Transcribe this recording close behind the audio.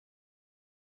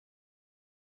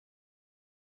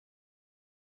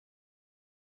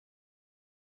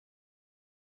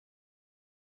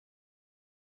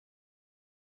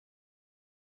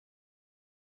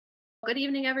Good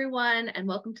evening, everyone, and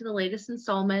welcome to the latest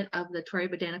installment of the Torrey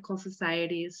Botanical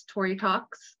Society's Torrey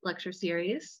Talks lecture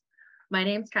series. My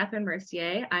name is Catherine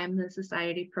Mercier. I'm the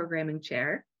Society Programming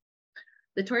Chair.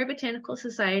 The Torrey Botanical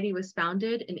Society was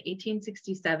founded in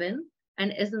 1867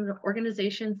 and is an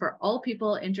organization for all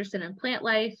people interested in plant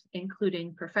life,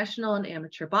 including professional and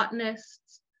amateur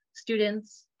botanists,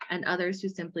 students, and others who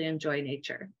simply enjoy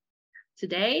nature.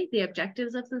 Today, the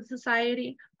objectives of the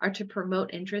Society are to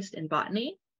promote interest in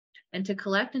botany and to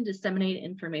collect and disseminate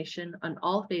information on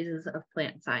all phases of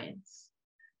plant science.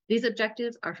 These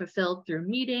objectives are fulfilled through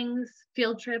meetings,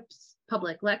 field trips,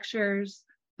 public lectures,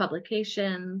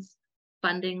 publications,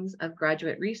 fundings of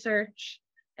graduate research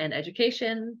and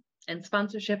education, and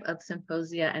sponsorship of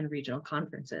symposia and regional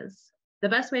conferences. The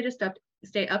best way to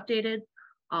stay updated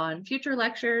on future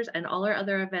lectures and all our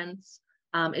other events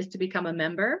is to become a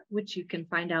member, which you can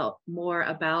find out more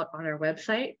about on our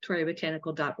website,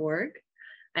 torreybotanical.org.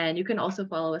 And you can also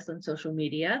follow us on social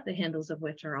media, the handles of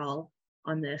which are all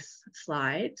on this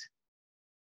slide.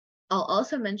 I'll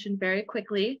also mention very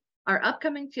quickly our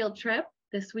upcoming field trip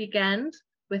this weekend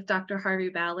with Dr. Harvey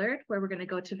Ballard, where we're going to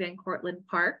go to Van Cortlandt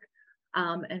Park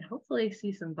and hopefully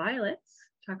see some violets,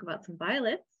 talk about some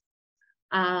violets.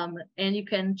 And you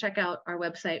can check out our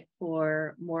website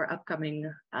for more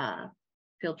upcoming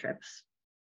field trips.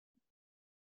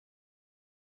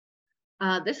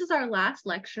 This is our last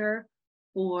lecture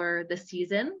for the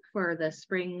season, for the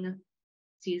spring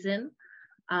season.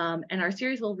 And our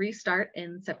series will restart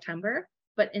in September.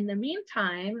 But in the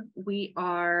meantime, we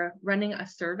are running a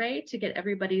survey to get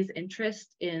everybody's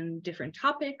interest in different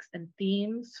topics and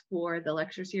themes for the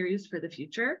lecture series for the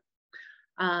future.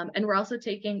 And we're also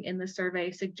taking in the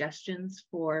survey suggestions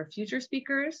for future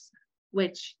speakers,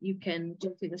 which you can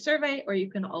do through the survey, or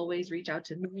you can always reach out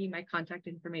to me. My contact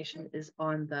information is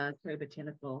on the Torrey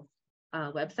Botanical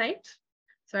website.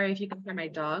 Sorry if you can hear my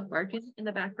dog barking in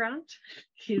the background.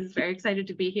 He's very excited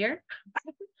to be here.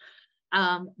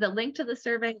 The link to the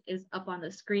survey is up on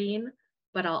the screen,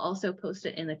 but I'll also post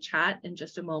it in the chat in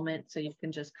just a moment, so you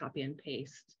can just copy and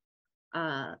paste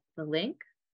the link.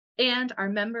 And our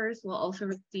members will also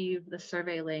receive the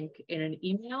survey link in an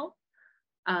email.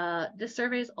 This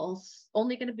survey is also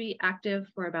only going to be active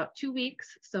for about 2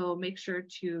 weeks, so make sure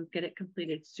to get it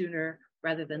completed sooner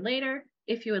rather than later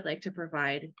if you would like to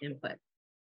provide input.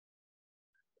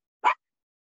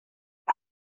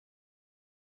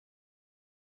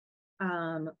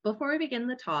 Before we begin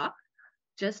the talk,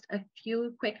 just a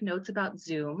few quick notes about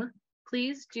Zoom.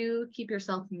 Please do keep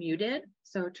yourself muted,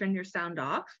 so turn your sound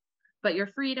off, but you're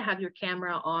free to have your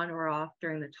camera on or off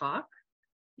during the talk.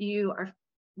 You are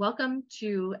welcome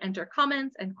to enter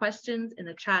comments and questions in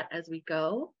the chat as we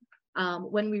go.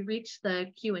 When we reach the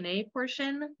Q&A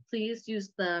portion, please use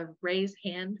the raise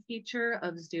hand feature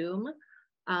of Zoom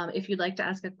if you'd like to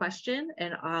ask a question,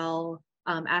 and I'll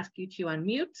ask you to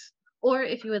unmute. Or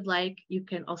if you would like, you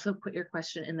can also put your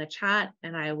question in the chat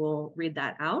and I will read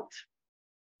that out.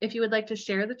 If you would like to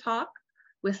share the talk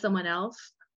with someone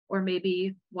else, or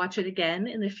maybe watch it again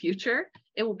in the future,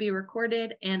 it will be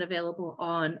recorded and available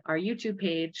on our YouTube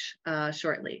page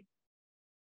shortly.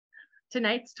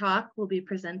 Tonight's talk will be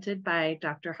presented by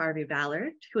Dr. Harvey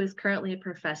Ballard, who is currently a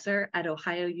professor at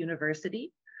Ohio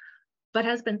University, but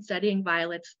has been studying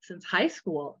violets since high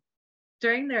school.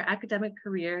 During their academic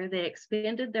career, they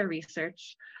expanded their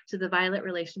research to the violet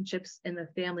relationships in the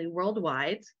family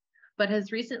worldwide, but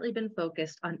has recently been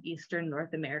focused on Eastern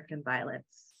North American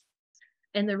violets.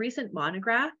 In the recent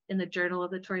monograph in the Journal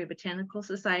of the Torrey Botanical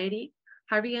Society,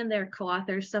 Harvey and their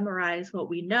co-authors summarize what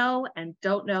we know and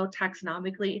don't know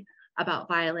taxonomically about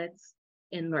violets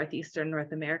in Northeastern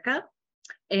North America.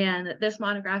 And this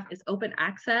monograph is open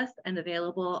access and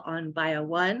available on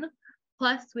BioOne.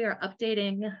 Plus, we are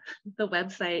updating the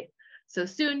website, so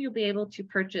soon you'll be able to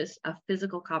purchase a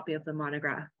physical copy of the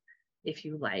monograph if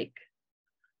you like.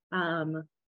 And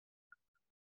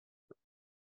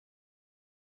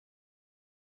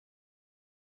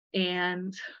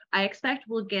I expect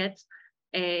we'll get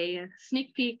a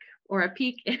sneak peek, or a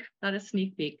peek, not a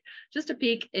sneak peek, just a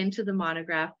peek into the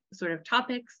monograph sort of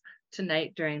topics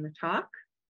tonight during the talk.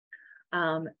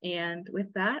 And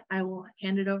with that, I will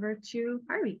hand it over to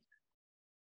Harvey.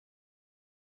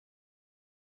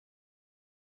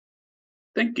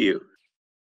 Thank you.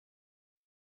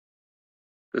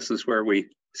 This is where we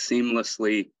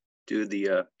seamlessly do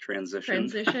the transition.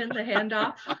 The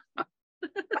handoff.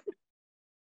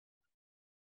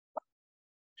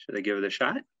 Should I give it a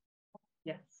shot?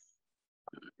 Yes.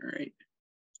 All right.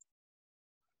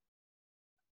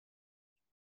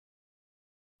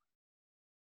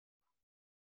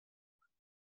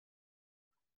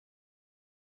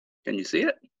 Can you see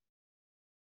it?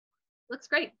 looks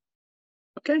great.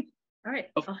 Okay. All right.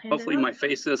 Hopefully my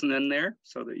face isn't in there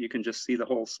so that you can just see the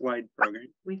whole slide program.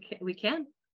 We can.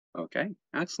 Okay,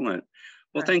 excellent.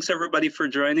 Well, Right. Thanks everybody for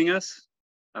joining us.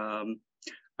 I'm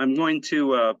going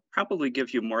to probably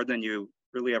give you more than you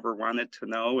really ever wanted to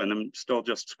know, and I'm still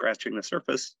just scratching the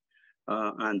surface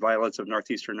on violets of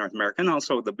Northeastern North America, and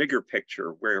also the bigger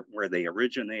picture where they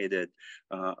originated,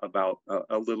 about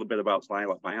a little bit about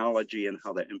violet biology and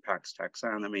how that impacts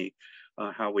taxonomy,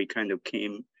 how we kind of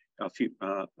came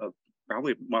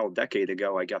probably a decade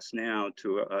ago, I guess now,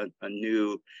 to a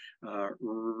new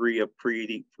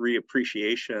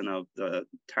reappreciation of the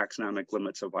taxonomic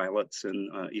limits of violets in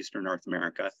Eastern North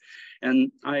America.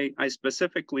 And I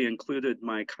specifically included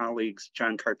my colleagues,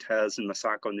 John Cartez and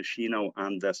Masako Nishino,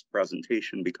 on this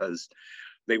presentation because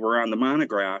they were on the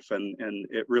monograph, and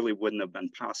it really wouldn't have been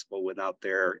possible without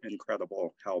their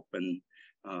incredible help and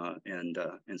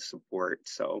support.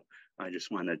 So I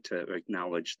just wanted to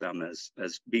acknowledge them as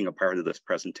being a part of this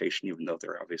presentation, even though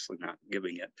they're obviously not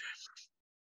giving it.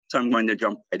 So I'm going to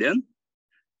jump right in.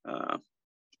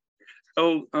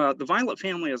 The violet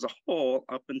family as a whole,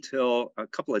 up until a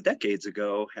couple of decades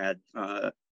ago, had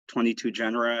 22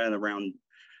 genera and around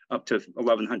up to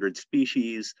 1,100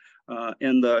 species.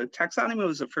 And the taxonomy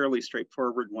was a fairly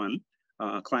straightforward one.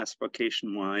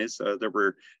 Classification-wise, there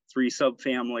were 3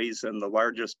 subfamilies, and the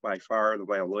largest by far, the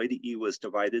Violoideae, was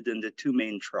divided into 2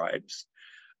 main tribes.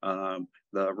 The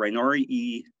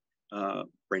Rhinoreae,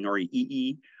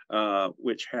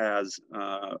 which has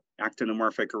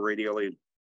actinomorphic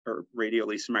or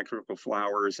radially symmetrical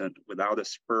flowers and without a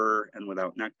spur and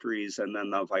without nectaries, and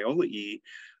then the Violae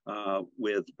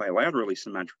with bilaterally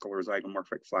symmetrical or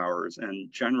zygomorphic flowers,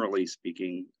 and generally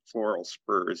speaking, floral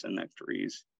spurs and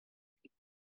nectaries.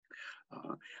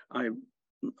 I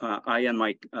and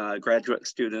my graduate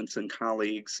students and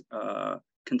colleagues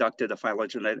conducted a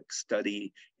phylogenetic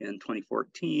study in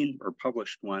 2014, or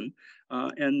published one,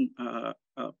 and a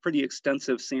pretty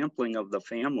extensive sampling of the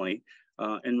family.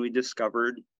 And we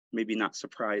discovered, maybe not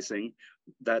surprising,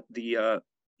 that the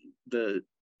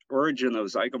origin of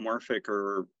zygomorphic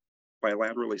or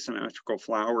bilaterally symmetrical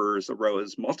flowers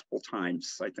arose multiple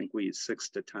times. I think 6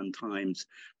 to 10 times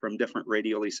from different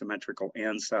radially symmetrical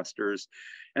ancestors.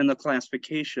 And the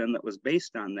classification that was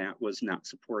based on that was not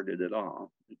supported at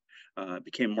all. It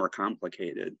became more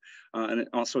complicated. And it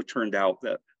also turned out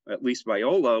that at least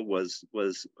Viola was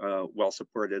well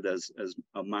supported as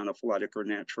a monophyletic or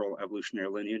natural evolutionary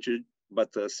lineage, but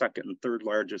the second and third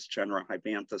largest genera,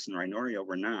 Hybanthus and Rhinoria,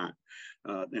 were not.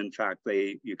 In fact,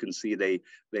 you can see they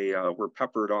were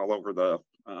peppered all over the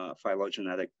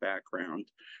phylogenetic background.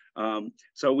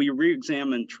 So we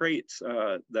re-examined traits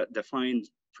that defined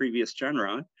previous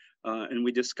genera, and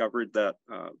we discovered that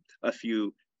if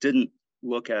you didn't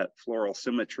look at floral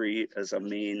symmetry as a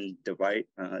main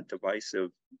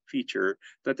divisive feature,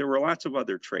 that there were lots of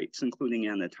other traits, including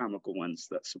anatomical ones,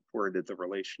 that supported the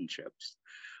relationships.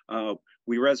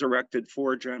 We resurrected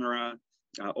 4 genera,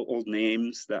 old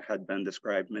names that had been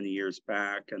described many years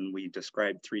back, and we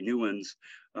described 3 new ones.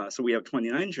 So we have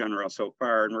 29 genera so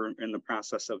far, and we're in the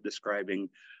process of describing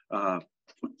 4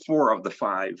 of the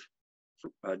 5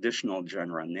 additional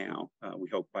genera now. We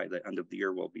hope by the end of the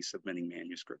year we'll be submitting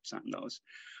manuscripts on those.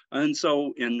 And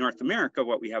so in North America,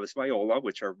 what we have is Viola,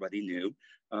 which everybody knew.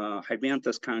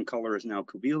 Hybanthus concolor is now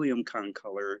Cubelium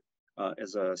concolor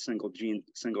as a single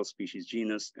species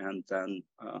genus, and then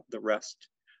the rest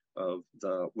of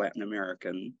the Latin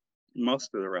American,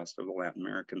 most of the rest of the Latin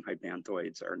American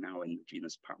Hybanthoids are now in the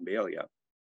genus Pombalia.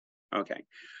 Okay,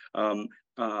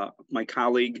 my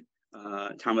colleague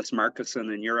Thomas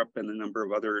Markuson in Europe and a number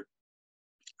of other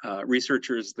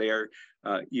researchers there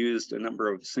used a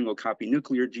number of single copy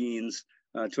nuclear genes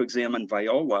to examine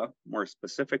Viola more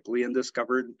specifically, and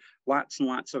discovered lots and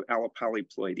lots of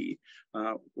allopolyploidy,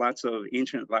 lots of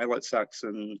ancient violet sex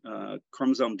and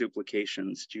chromosome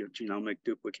duplications, genomic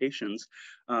duplications,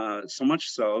 so much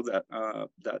so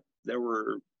that there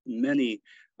were many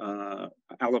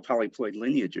allopolyploid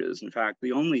lineages. In fact,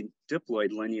 the only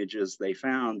diploid lineages they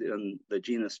found in the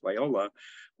genus Viola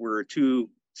were 2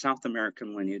 South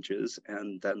American lineages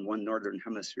and then 1 Northern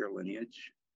Hemisphere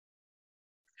lineage.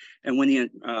 And when he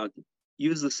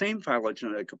used the same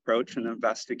phylogenetic approach and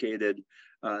investigated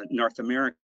North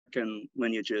American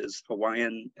lineages,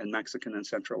 Hawaiian and Mexican and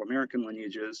Central American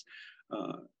lineages,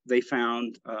 they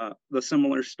found the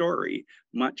similar story,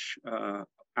 much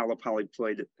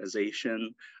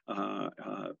allopolyploidization,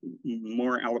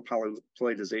 more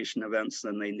allopolyploidization events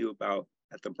than they knew about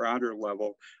at the broader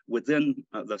level within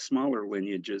the smaller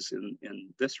lineages in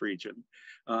this region.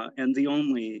 And the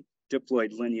only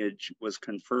diploid lineage was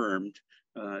confirmed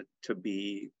to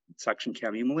be section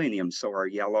Cameomillennium, so our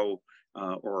yellow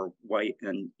or white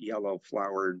and yellow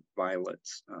flowered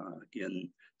violets in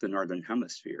the Northern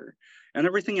Hemisphere. And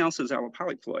everything else is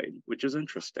allopolyploid, which is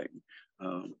interesting.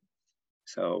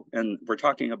 And we're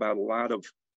talking about a lot of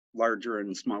larger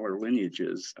and smaller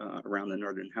lineages around the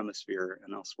Northern Hemisphere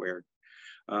and elsewhere.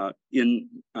 In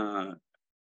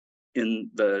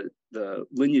the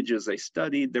lineages they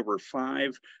studied, there were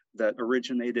 5 that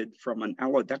originated from an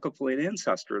allodecaploid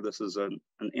ancestor. This is an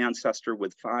ancestor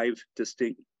with 5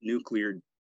 distinct diploid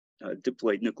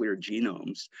nuclear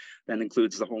genomes. That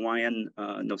includes the Hawaiian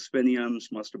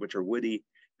Nospiniums, most of which are woody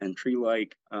and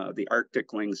tree-like, the Arctic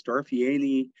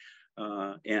Langsdorffianae,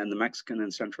 and the Mexican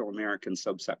and Central American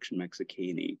subsection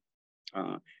Mexicanae.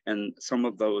 And some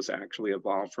of those actually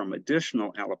evolved from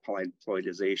additional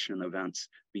allopolyploidization events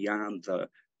beyond the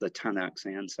 10x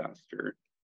ancestor.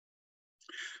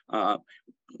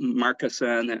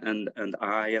 Marcuson and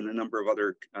I and a number of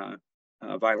other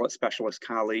violet specialist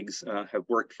colleagues have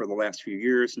worked for the last few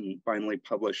years and finally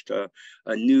published a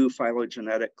new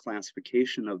phylogenetic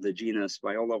classification of the genus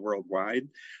Viola worldwide,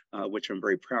 which I'm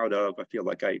very proud of. I feel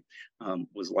like I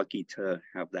was lucky to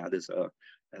have that as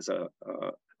a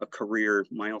career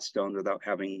milestone without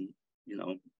having,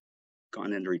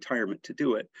 gone into retirement to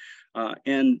do it.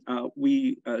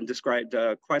 We described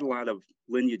quite a lot of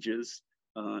lineages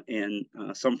and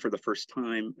some for the first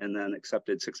time, and then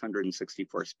accepted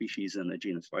 664 species in the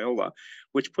genus Viola,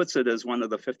 which puts it as one of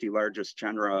the 50 largest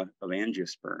genera of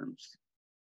angiosperms.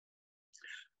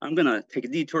 I'm gonna take a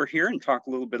detour here and talk a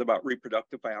little bit about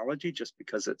reproductive biology, just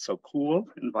because it's so cool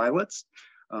in violets.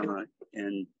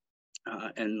 And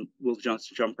we'll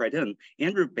just jump right in.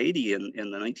 Andrew Beatty in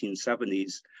the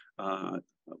 1970s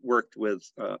worked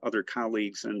with other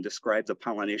colleagues and described the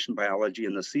pollination biology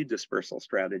and the seed dispersal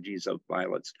strategies of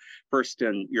violets, first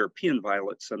in European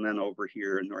violets and then over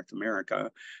here in North America.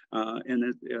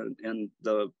 And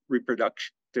the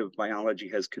reproductive biology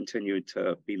has continued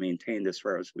to be maintained as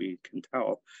far as we can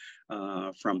tell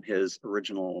from his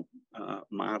original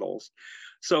models.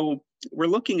 So we're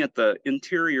looking at the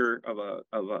interior of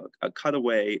a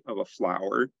cutaway of a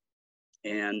flower,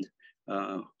 and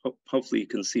hopefully you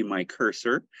can see my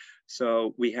cursor.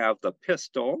 So we have the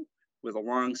pistil with a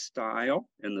long style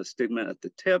and the stigma at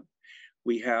the tip.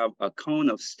 We have a cone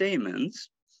of stamens,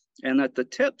 and at the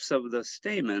tips of the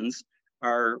stamens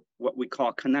are what we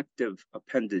call connective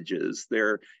appendages.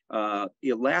 They're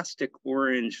elastic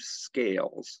orange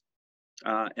scales,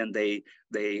 and they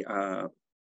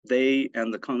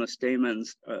and the cone of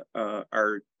stamens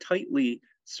are tightly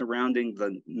surrounding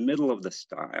the middle of the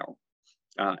style.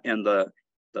 And the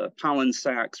pollen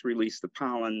sacs release the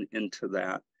pollen into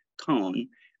that cone,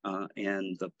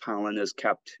 and the pollen is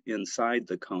kept inside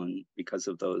the cone because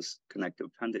of those connective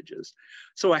appendages.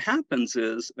 So what happens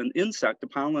is an insect, a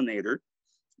pollinator,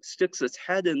 sticks its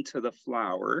head into the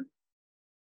flower,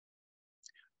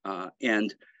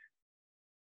 and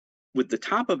with the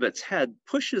top of its head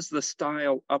pushes the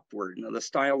style upward. Now the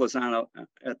style is on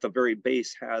at the very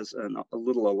base, has a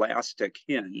little elastic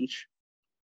hinge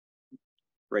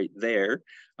right there.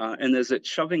 And as it's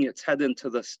shoving its head into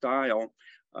the style,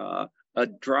 a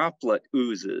droplet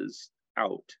oozes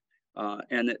out.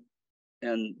 And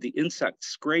the insect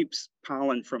scrapes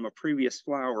pollen from a previous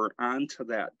flower onto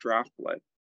that droplet.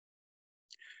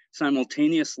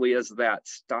 Simultaneously, as that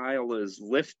style is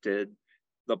lifted,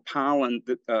 the pollen,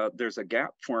 there's a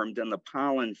gap formed, and the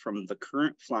pollen from the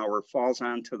current flower falls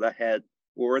onto the head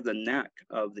or the neck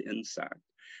of the insect.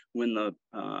 When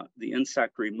the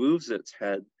insect removes its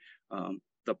head,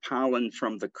 the pollen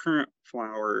from the current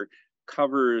flower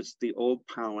covers the old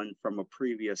pollen from a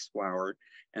previous flower.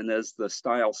 And as the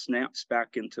style snaps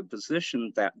back into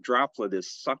position, that droplet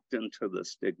is sucked into the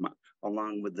stigma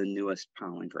along with the newest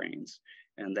pollen grains,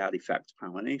 and that affects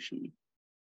pollination.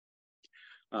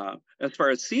 As far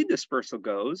as seed dispersal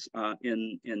goes,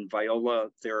 in Viola,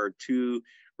 there are 2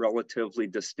 relatively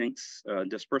distinct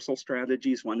dispersal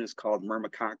strategies. One is called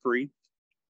myrmecochory.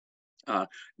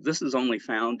 This is only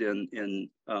found in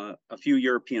a few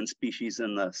European species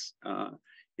in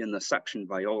the section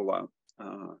Viola,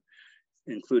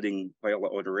 including Viola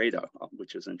odorata,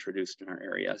 which is introduced in our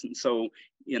areas. And so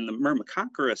in the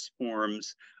myrmecochorous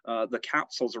forms, the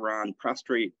capsules are on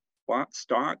prostrate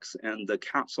stalks, and the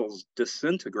capsules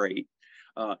disintegrate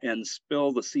and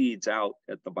spill the seeds out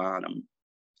at the bottom,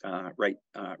 right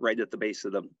at the base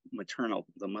of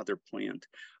the mother plant.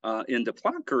 In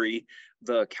diplochory,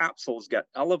 the capsules get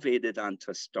elevated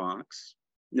onto stalks,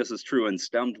 This is true in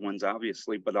stemmed ones,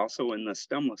 obviously, but also in the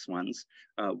stemless ones.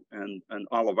 And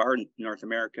all of our North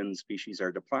American species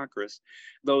are diplocrous.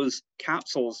 Those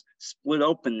capsules split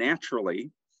open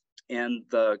naturally, and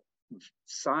the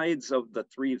sides of the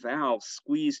 3 valves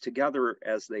squeeze together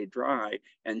as they dry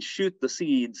and shoot the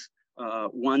seeds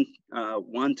 1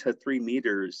 to 3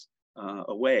 meters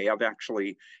away. I've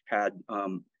actually had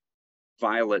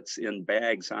violets in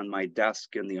bags on my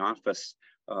desk in the office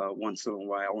once in a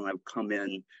while, and I've come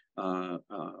in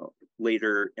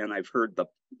later and I've heard the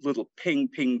little ping,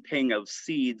 ping, ping of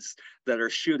seeds that are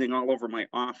shooting all over my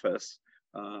office.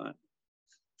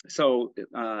 So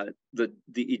the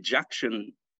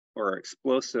ejection or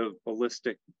explosive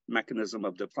ballistic mechanism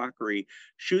of diplockery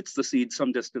shoots the seed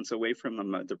some distance away from the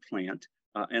mother plant.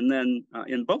 And then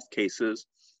in both cases,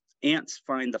 ants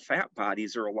find the fat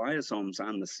bodies or eliosomes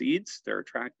on the seeds. They're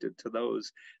attracted to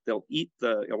those. They'll eat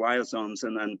the eliosomes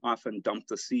and then often dump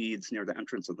the seeds near the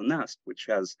entrance of the nest, which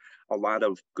has a lot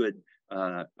of good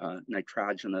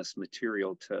nitrogenous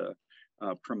material to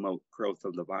promote growth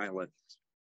of the violets.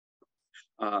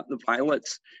 The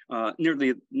violets,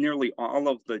 nearly all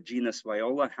of the genus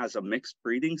Viola has a mixed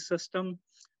breeding system.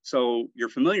 So you're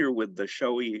familiar with the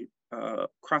showy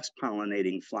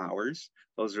cross-pollinating flowers.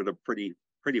 Those are the pretty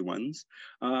ones.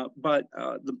 But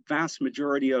the vast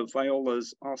majority of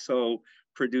violas also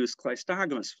produce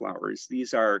cleistogamous flowers.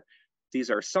 These are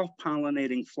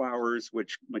self-pollinating flowers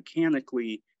which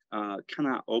mechanically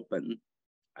cannot open.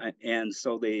 And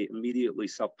so they immediately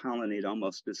self-pollinate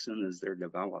almost as soon as they're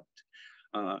developed.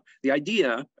 The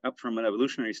idea, from an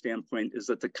evolutionary standpoint, is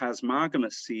that the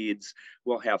cosmogamous seeds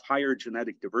will have higher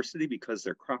genetic diversity because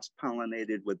they're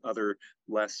cross-pollinated with other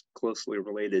less closely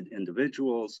related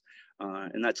individuals.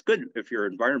 And that's good if your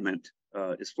environment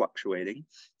is fluctuating.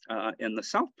 And the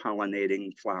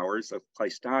self-pollinating flowers, the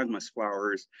cleistogamous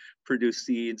flowers, produce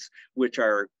seeds which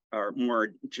are more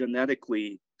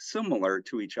genetically similar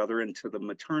to each other into the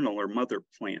maternal or mother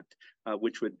plant,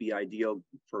 which would be ideal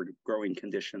for growing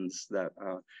conditions that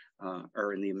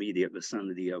are in the immediate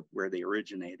vicinity of where they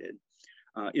originated.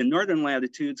 In northern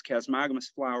latitudes,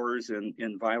 cosmogamous flowers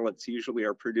and violets usually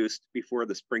are produced before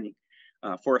the spring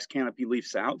forest canopy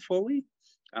leaves out fully,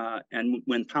 and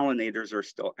when pollinators are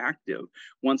still active.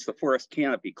 Once the forest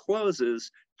canopy closes,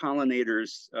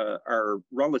 pollinators are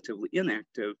relatively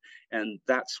inactive, and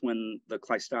that's when the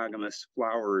cleistogamous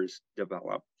flowers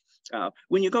develop.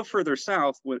 When you go further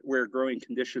south, where growing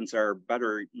conditions are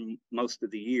better most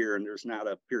of the year and there's not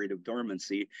a period of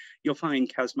dormancy, you'll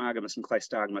find cosmogamous and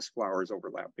cleistogamous flowers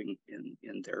overlapping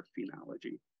in their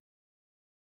phenology.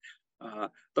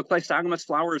 The cleistogamous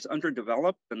flower is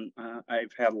underdeveloped, and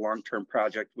I've had a long-term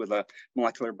project with a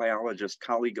molecular biologist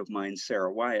colleague of mine,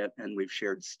 Sarah Wyatt, and we've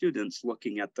shared students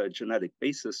looking at the genetic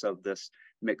basis of this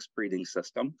mixed breeding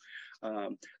system.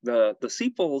 The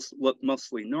sepals look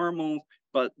mostly normal,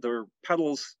 but their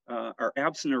petals are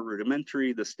absent or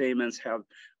rudimentary. The stamens have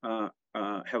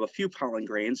a few pollen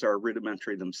grains, are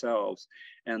rudimentary themselves,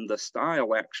 and the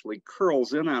style actually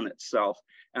curls in on itself,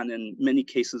 and in many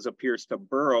cases appears to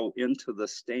burrow into the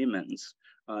stamens,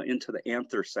 into the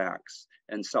anther sacs,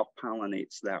 and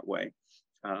self-pollinates that way.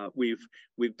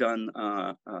 We've done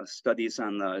studies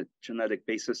on the genetic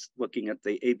basis looking at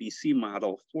the ABC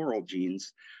model floral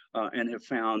genes, and have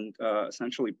found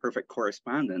essentially perfect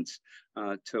correspondence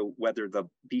to whether the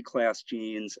B-class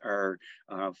genes are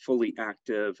fully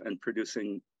active and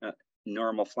producing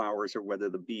normal flowers, or whether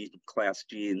the B-class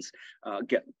genes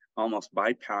get almost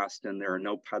bypassed and there are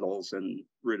no petals and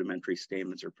rudimentary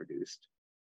stamens are produced.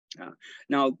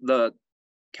 Now, the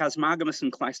cosmogamous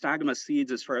and cleistogamous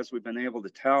seeds, as far as we've been able to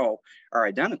tell, are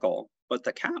identical, but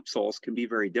the capsules can be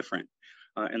very different.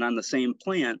 And on the same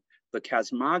plant, the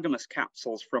cosmogamous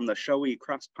capsules from the showy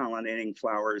cross-pollinating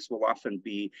flowers will often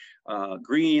be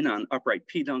green on upright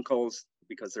peduncles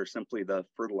because they're simply the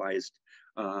fertilized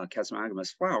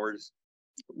cosmogamous flowers,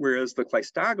 whereas the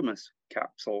cleistogamous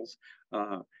capsules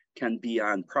can be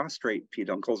on prostrate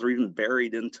peduncles or even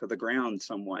buried into the ground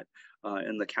somewhat,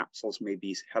 and the capsules may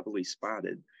be heavily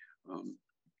spotted.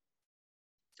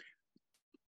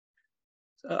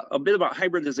 A bit about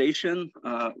hybridization.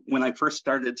 When I first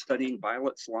started studying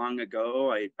violets long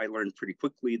ago, I learned pretty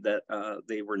quickly that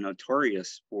they were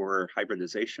notorious for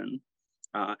hybridization.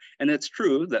 And it's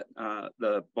true that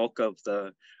the bulk of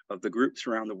the groups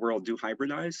around the world do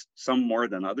hybridize, some more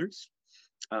than others.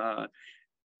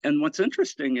 And what's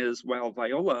interesting is while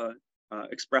viola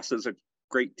expresses a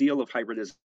great deal of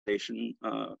hybridization,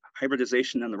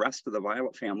 hybridization in the rest of the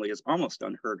violet family is almost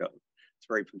unheard of. It's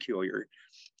very peculiar.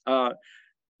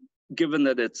 given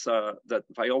that that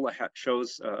viola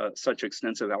shows such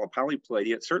extensive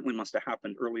allopolyploidy, it certainly must have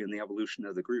happened early in the evolution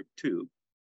of the group too.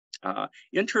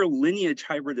 Interlineage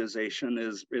hybridization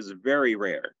is very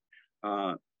rare,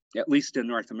 at least in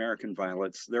North American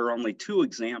violets. There are only 2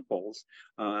 examples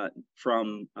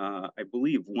from, I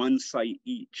believe, 1 site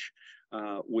each,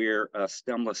 where a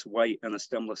stemless white and a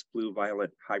stemless blue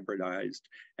violet hybridized,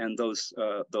 and those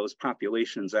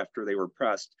populations, after they were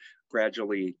pressed,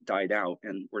 gradually died out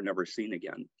and were never seen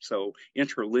again. So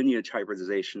interlineage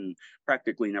hybridization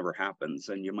practically never happens,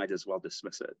 and you might as well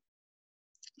dismiss it.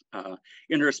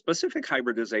 Interspecific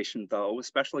hybridization, though,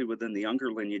 especially within the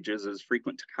younger lineages, is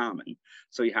frequent to common.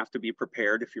 So you have to be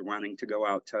prepared if you're wanting to go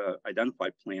out to identify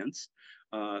plants.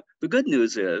 The good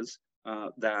news is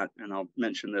that, and I'll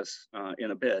mention this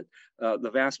in a bit,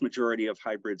 the vast majority of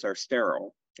hybrids are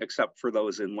sterile, except for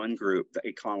those in one group, the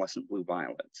acaulescent blue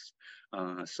violets.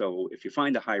 So if you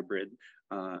find a hybrid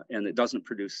and it doesn't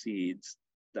produce seeds,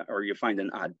 or you find an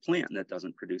odd plant that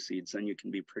doesn't produce seeds, then you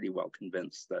can be pretty well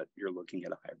convinced that you're looking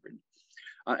at a hybrid.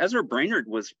 Ezra Brainerd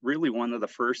was really one of the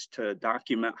first to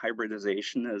document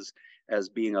hybridization as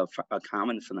being a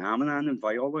common phenomenon in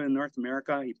viola in North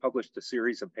America. He published a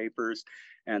series of papers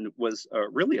and was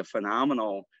really a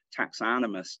phenomenal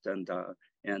taxonomist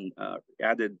and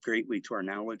added greatly to our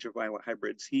knowledge of violet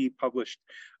hybrids. He published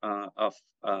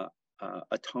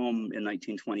a tome in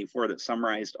 1924 that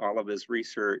summarized all of his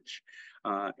research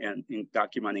and in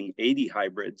documenting 80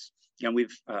 hybrids, and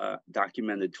we've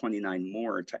documented 29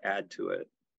 more to add to it.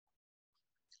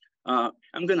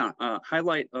 I'm going to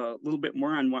highlight a little bit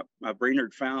more on what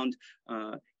Brainerd found.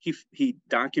 He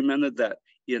documented that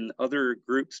in other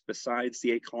groups besides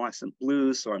the acaulescent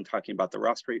blues, so I'm talking about the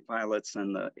rostrate violets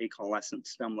and the acaulescent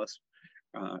stemless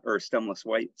or stemless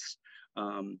whites,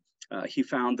 he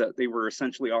found that they were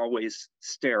essentially always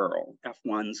sterile.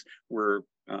 F1s were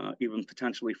even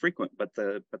potentially frequent, but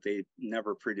they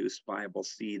never produced viable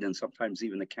seed, and sometimes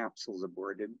even the capsules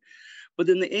aborted. But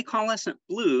in the acaulescent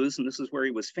blues, and this is where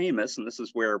he was famous, and this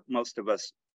is where most of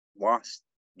us lost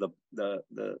the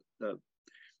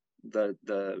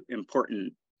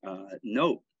important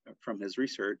note from his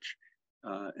research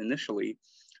initially,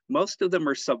 most of them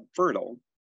are subfertile,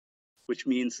 which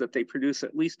means that they produce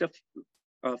at least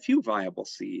a few viable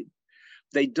seed.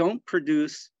 They don't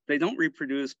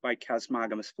reproduce by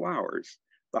chasmogamous flowers.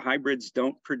 The hybrids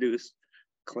don't produce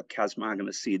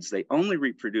chasmogamous seeds. They only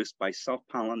reproduce by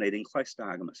self-pollinating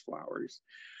cleistogamous flowers.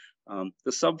 The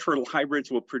subfertile hybrids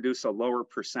will produce a lower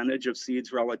percentage of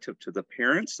seeds relative to the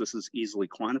parents. This is easily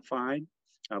quantified.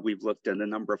 We've looked at a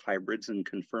number of hybrids and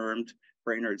confirmed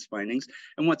Brainerd's findings.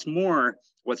 And what's more,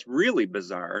 what's really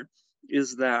bizarre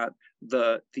is that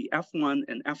the F1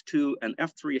 and F2 and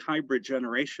F3 hybrid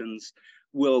generations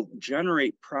will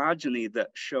generate progeny that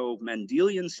show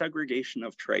Mendelian segregation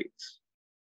of traits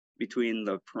between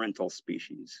the parental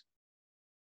species.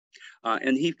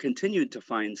 And he continued to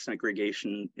find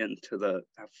segregation into the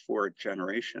F4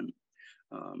 generation.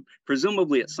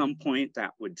 Presumably at some point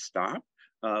that would stop,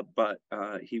 but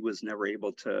he was never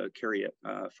able to carry it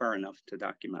far enough to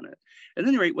document it. At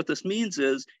any rate, what this means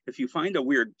is if you find a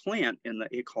weird plant in the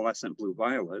acaulescent blue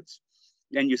violets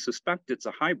and you suspect it's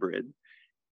a hybrid,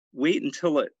 wait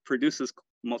until it produces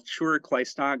mature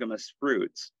cleistogamous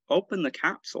fruits, open the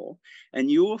capsule,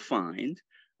 and you will find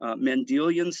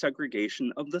Mendelian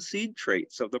segregation of the seed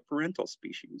traits of the parental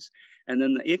species. And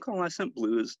in the acaulescent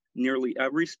blues, nearly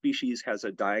every species has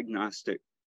a diagnostic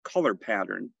color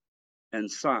pattern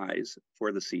and size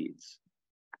for the seeds.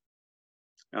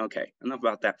 Okay, enough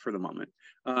about that for the moment.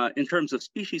 In terms of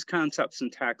species concepts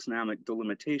and taxonomic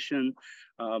delimitation,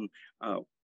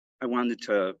 I wanted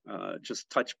to just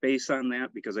touch base on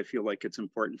that because I feel like it's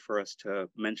important for us to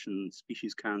mention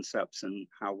species concepts and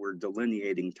how we're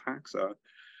delineating taxa.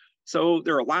 So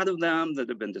there are a lot of them that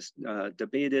have been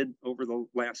debated over the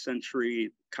last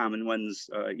century. Common ones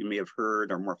you may have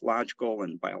heard are morphological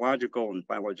and biological and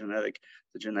phylogenetic,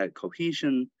 the genetic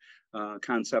cohesion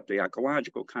concept, the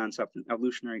ecological concept, and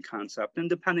evolutionary concept. And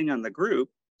depending on the group,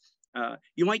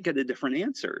 you might get a different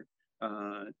answer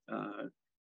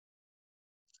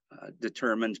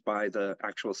determined by the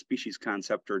actual species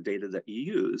concept or data that you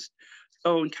used.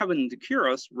 So Kevin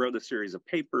DeCuros wrote a series of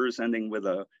papers ending with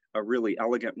a really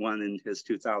elegant one in his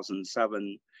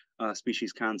 2007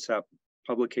 species concept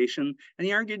publication. And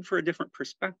he argued for a different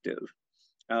perspective.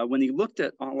 When he looked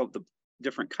at all of the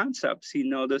different concepts, he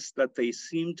noticed that they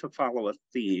seemed to follow a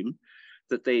theme,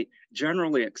 that they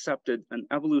generally accepted an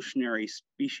evolutionary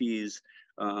species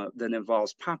that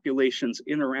involves populations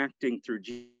interacting through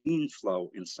gene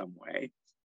flow in some way.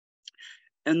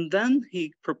 And then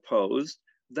he proposed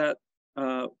that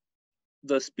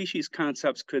the species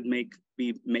concepts could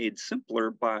be made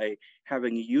simpler by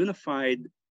having a unified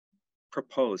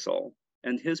proposal.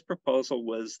 And his proposal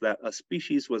was that a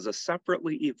species was a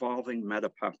separately evolving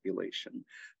metapopulation.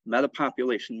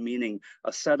 Metapopulation meaning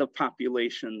a set of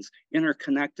populations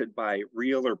interconnected by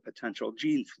real or potential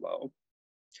gene flow.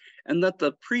 And that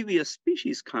the previous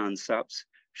species concepts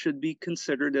should be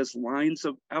considered as lines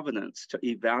of evidence to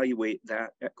evaluate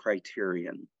that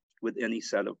criterion with any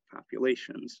set of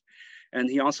populations. And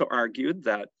he also argued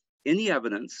that any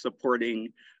evidence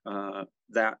supporting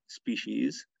that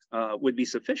species would be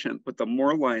sufficient, but the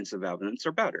more lines of evidence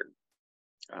are better.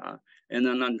 And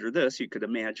then under this, you could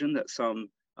imagine that some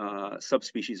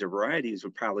subspecies or varieties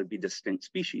would probably be distinct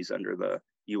species under the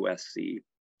USC.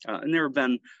 And there have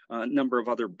been a number of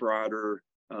other broader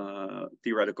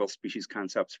theoretical species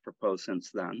concepts proposed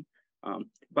since then.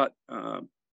 But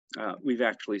we've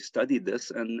actually studied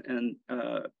this and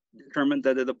determined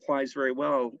that it applies very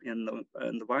well in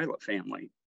the violet family.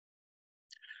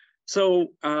 So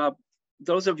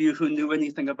those of you who knew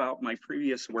anything about my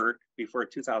previous work before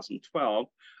 2012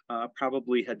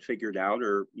 probably had figured out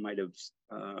or might have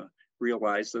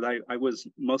realized that I was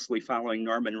mostly following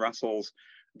Norman Russell's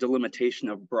delimitation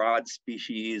of broad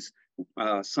species,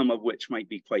 some of which might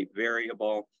be quite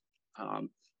variable.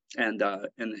 And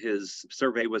his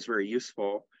survey was very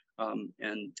useful.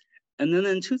 And then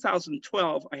in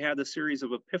 2012, I had a series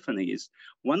of epiphanies.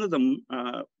 One of them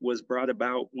was brought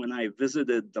about when I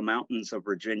visited the mountains of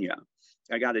Virginia.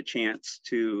 I got a chance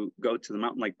to go to the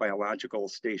Mountain Lake Biological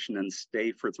Station and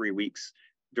stay for 3 weeks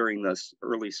during this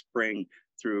early spring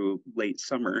through late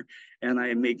summer. And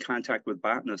I made contact with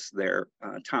botanists there,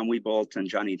 Tom Wiebolt and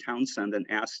Johnny Townsend, and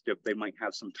asked if they might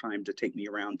have some time to take me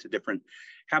around to different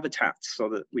habitats so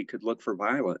that we could look for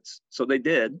violets. So they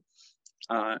did.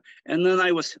 And then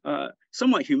I was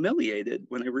somewhat humiliated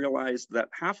when I realized that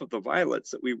half of the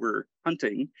violets that we were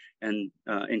hunting and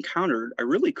encountered, I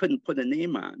really couldn't put a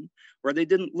name on, or they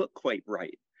didn't look quite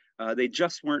right. They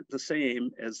just weren't the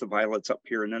same as the violets up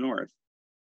here in the north.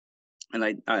 And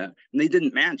they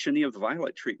didn't match any of the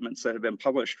violet treatments that had been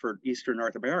published for Eastern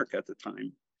North America at the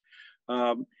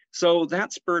time. So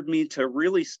that spurred me to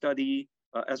really study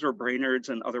Ezra Brainerd's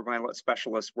and other violet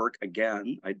specialists' work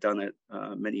again. I'd done it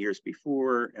many years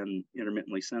before and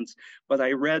intermittently since, but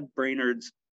I read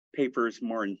Brainerd's papers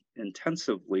more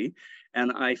intensively,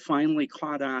 and I finally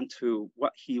caught on to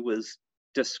what he was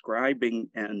describing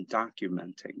and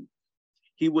documenting.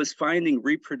 He was finding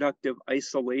reproductive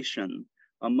isolation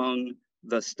among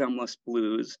the stemless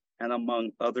blues and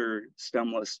among other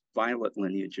stemless violet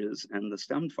lineages and the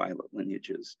stemmed violet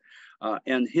lineages.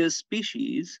 And his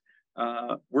species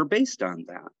were based on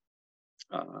that.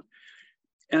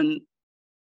 And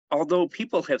although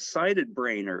people have cited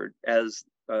Brainerd as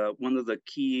one of the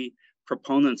key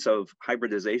proponents of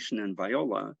hybridization in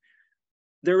viola,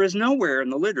 there is nowhere in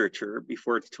the literature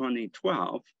before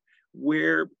 2012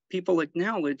 where people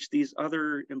acknowledge these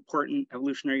other important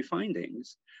evolutionary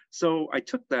findings. So I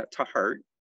took that to heart.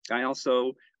 I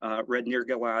also read Nir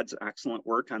Gilad's excellent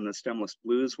work on the stemless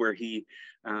blues, where he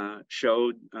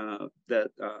showed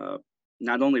that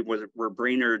not only were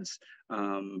Brainerd's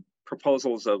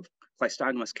proposals of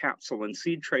cleistogamous capsule and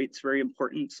seed traits very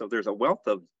important, so there's a wealth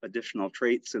of additional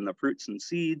traits in the fruits and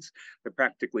seeds that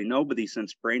practically nobody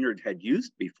since Brainerd had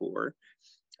used before.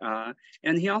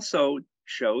 And he also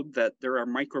showed that there are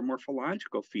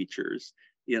micromorphological features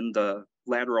in the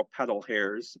lateral petal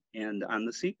hairs and on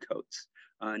the seed coats.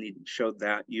 And he showed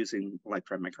that using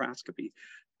electron microscopy.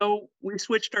 So we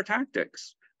switched our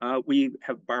tactics. We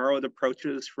have borrowed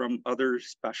approaches from other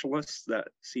specialists that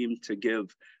seem to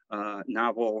give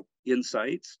novel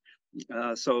insights.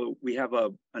 So we have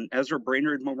an Ezra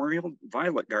Brainerd Memorial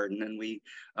Violet Garden, and we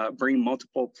bring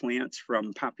multiple plants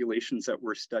from populations that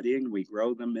we're studying. We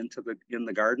grow them in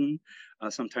the garden,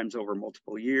 sometimes over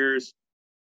multiple years.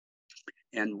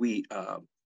 And we are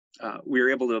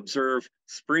able to observe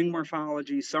spring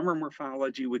morphology, summer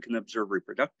morphology. We can observe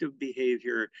reproductive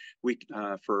behavior.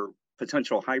 For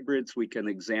potential hybrids, we can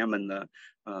examine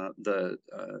the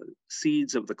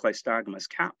seeds of the cleistogamous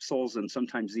capsules and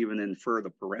sometimes even infer the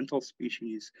parental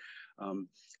species.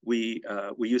 We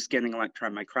use scanning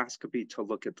electron microscopy to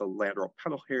look at the lateral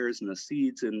petal hairs and the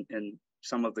seeds in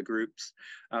some of the groups.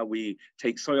 We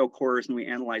take soil cores and we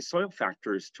analyze soil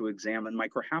factors to examine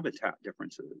microhabitat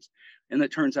differences. And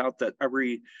it turns out that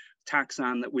every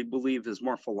taxon that we believe is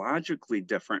morphologically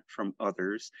different from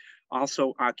others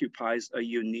also occupies a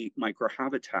unique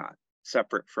microhabitat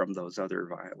separate from those other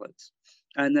violets.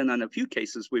 And then on a few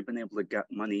cases, we've been able to get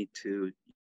money to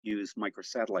use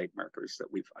microsatellite markers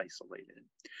that we've isolated.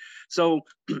 So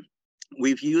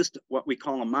we've used what we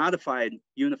call a modified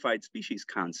unified species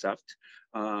concept,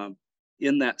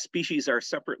 in that species are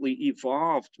separately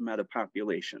evolved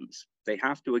metapopulations. They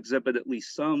have to exhibit at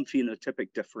least some phenotypic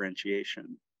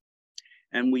differentiation.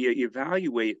 And we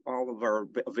evaluate all of our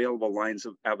available lines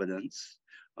of evidence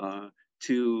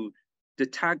to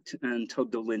detect and to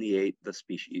delineate the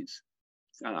species.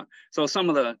 So some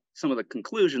of the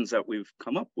conclusions that we've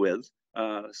come up with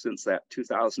since that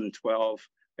 2012,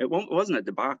 it wasn't a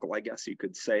debacle, I guess you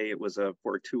could say. It was a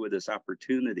fortuitous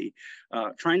opportunity.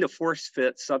 Trying to force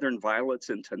fit southern violets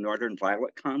into northern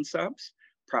violet concepts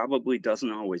probably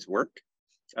doesn't always work.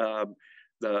 All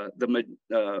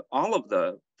of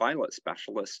the violet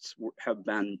specialists have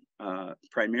been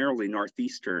primarily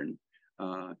Northeastern,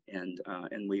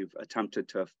 and we've attempted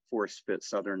to force fit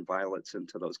southern violets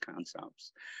into those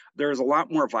concepts. There's a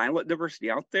lot more violet diversity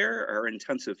out there. Our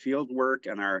intensive field work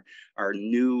and our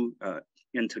new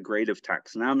integrative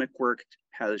taxonomic work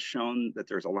has shown that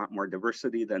there's a lot more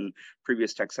diversity than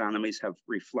previous taxonomies have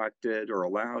reflected or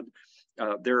allowed.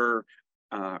 There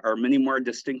are many more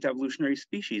distinct evolutionary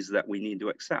species that we need to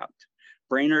accept.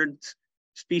 Brainerd's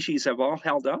species have all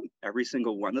held up, every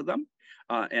single one of them,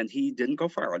 and he didn't go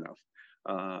far enough.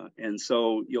 And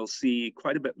so you'll see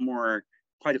quite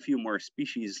a few more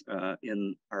species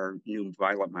in our new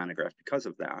violet monograph because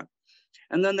of that.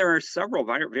 And then there are several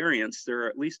variants. There are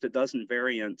at least a dozen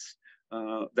variants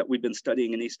that we've been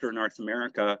studying in Eastern North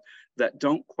America that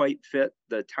don't quite fit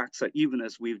the taxa, even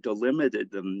as we've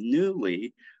delimited them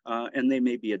newly, and they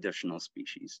may be additional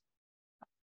species.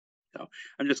 So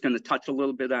I'm just going to touch a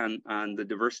little bit on the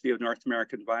diversity of North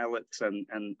American violets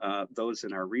and those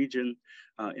in our region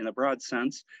in a broad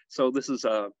sense. So this is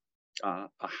a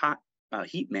hot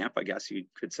heat map, I guess you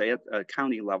could say, at a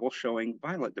county level showing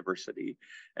violet diversity.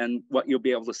 And what you'll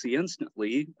be able to see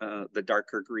instantly, the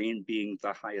darker green being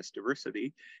the highest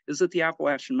diversity, is that the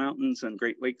Appalachian Mountains and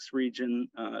Great Lakes region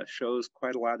shows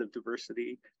quite a lot of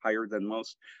diversity, higher than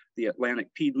most. The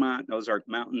Atlantic Piedmont, Ozark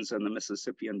Mountains, and the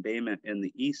Mississippian Bayment in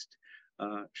the east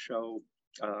show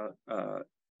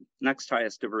next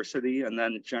highest diversity. And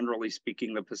then generally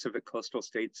speaking, the Pacific coastal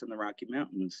states and the Rocky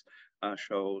Mountains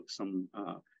show some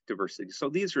diversity. So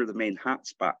these are the main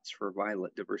hotspots for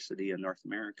violet diversity in North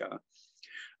America.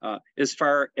 As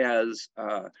far as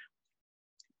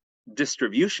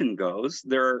distribution goes,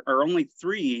 there are only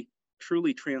 3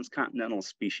 truly transcontinental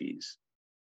species: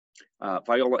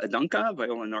 Viola edunca,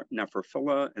 Viola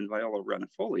nephrophylla, and Viola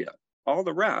renifolia. All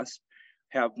the rest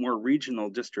have more regional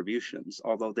distributions,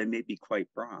 although they may be quite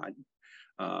broad.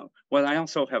 What I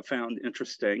also have found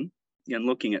interesting in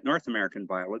looking at North American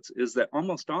violets is that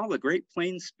almost all the Great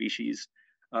Plains species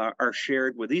are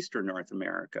shared with Eastern North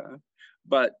America,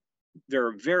 but there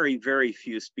are very, very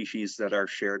few species that are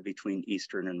shared between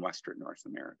Eastern and Western North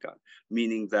America,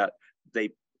 meaning that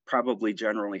they probably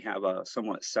generally have a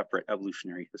somewhat separate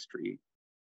evolutionary history.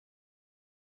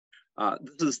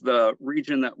 This is the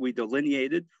region that we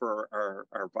delineated for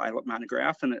our violet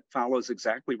monograph, and it follows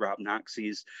exactly Rob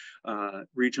Knox's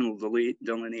regional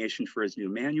delineation for his new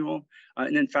manual.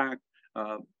 And in fact,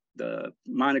 the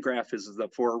monograph is the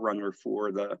forerunner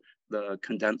for the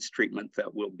condensed treatment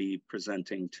that we'll be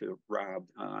presenting to Rob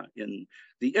in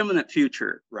the imminent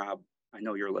future. Rob, I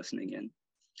know you're listening in.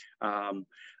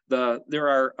 There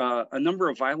are a number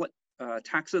of violet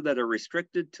taxa that are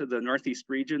restricted to the Northeast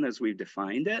region as we've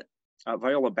defined it.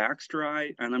 Viola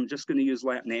baxteri, and I'm just going to use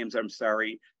Latin names. I'm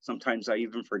sorry. Sometimes I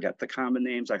even forget the common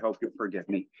names. I hope you'll forgive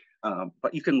me,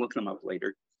 but you can look them up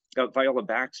later. Viola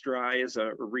baxteri is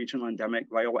a regional endemic.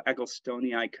 Viola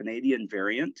egglestonii Canadian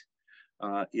variant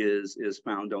is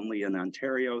found only in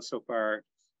Ontario so far.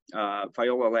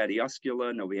 Viola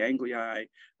ladiuscula novae anglii,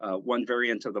 one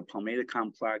variant of the palmata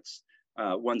complex,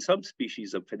 one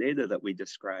subspecies of Pineda that we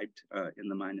described in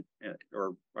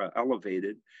the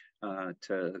elevated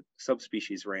to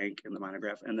subspecies rank in the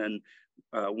monograph, and then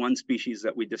one species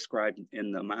that we described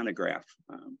in the monograph.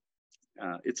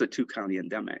 It's a 2-county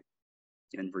endemic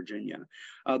in Virginia.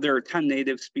 There are 10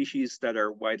 native species that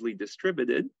are widely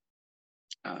distributed.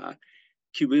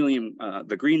 Cubelium,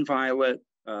 the green violet,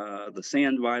 the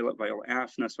sand violet, Viola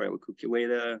affinis, Viola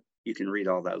cuculata, you can read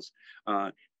all those.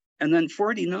 And then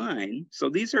 49, so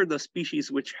these are the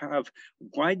species which have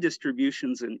wide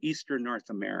distributions in Eastern North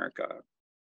America.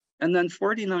 And then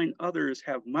 49 others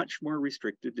have much more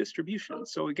restricted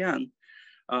distributions. So again,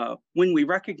 when we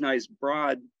recognize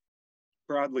broadly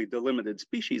delimited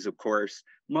species, of course,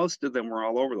 most of them were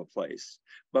all over the place.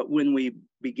 But when we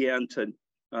began to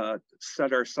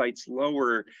set our sights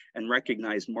lower and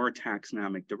recognize more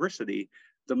taxonomic diversity,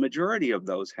 the majority of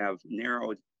those have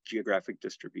narrow geographic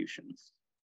distributions.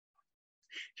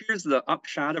 Here's the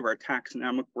upshot of our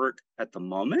taxonomic work at the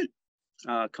moment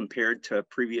compared to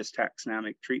previous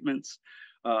taxonomic treatments.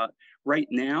 Right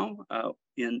now,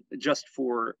 just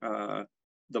for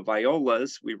the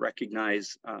violas, we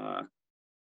recognize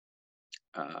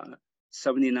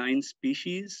 79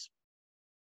 species.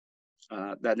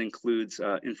 That includes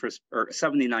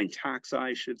 79 taxa,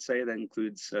 I should say. That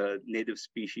includes native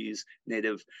species,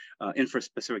 native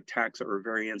infraspecific taxa or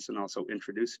variants, and also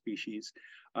introduced species.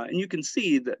 And you can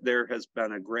see that there has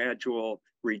been a gradual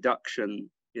reduction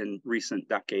in recent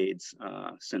decades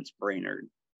since Brainerd.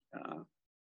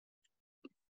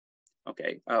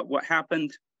 What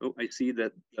happened? Oh, I see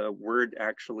that the word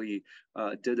actually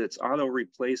did its auto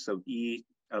replace of A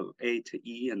to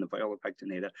E in the Viola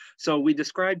pectinata. So we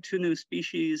described 2 new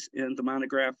species in the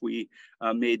monograph. We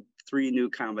made 3 new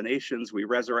combinations. We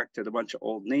resurrected a bunch of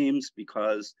old names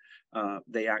because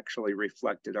they actually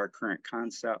reflected our current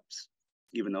concepts,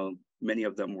 even though many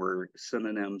of them were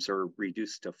synonyms or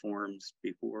reduced to forms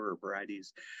before, or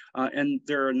varieties. And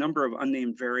there are a number of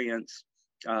unnamed variants,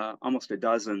 almost a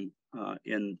dozen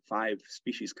in 5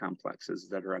 species complexes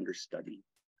that are under study.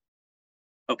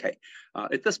 Okay,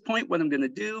 at this point, what I'm going to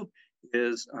do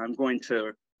is I'm going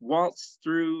to waltz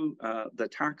through the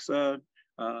taxa.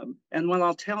 And what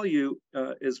I'll tell you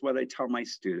is what I tell my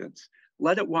students.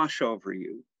 Let it wash over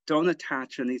you. Don't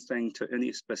attach anything to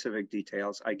any specific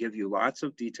details. I give you lots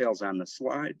of details on the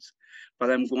slides, but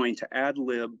I'm going to ad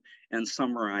lib and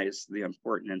summarize the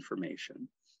important information.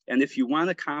 And if you want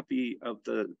a copy of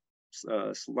the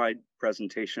slide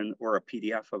presentation or a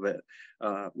PDF of it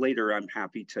later, I'm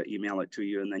happy to email it to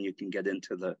you, and then you can get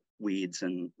into the weeds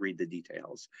and read the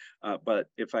details. But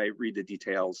if I read the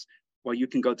details, well, you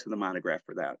can go to the monograph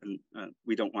for that, and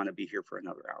we don't want to be here for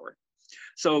another hour.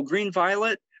 So green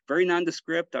violet, very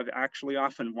nondescript. I've actually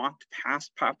often walked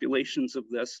past populations of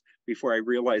this before I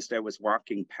realized I was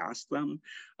walking past them.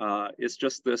 It's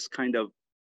just this kind of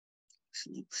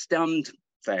stemmed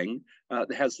thing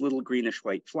that has little greenish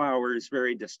white flowers,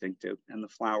 very distinctive. And the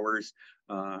flowers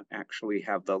actually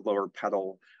have the lower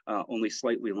petal only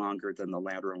slightly longer than the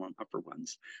lateral and upper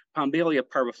ones. Pombalia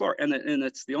parviflora, and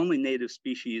it's the only native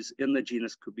species in the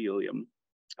genus Cubelium.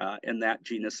 And that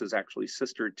genus is actually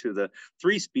sister to the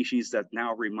 3 species that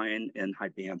now remain in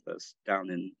Hybanthus down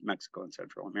in Mexico and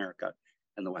Central America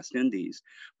and the West Indies.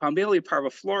 Pombalia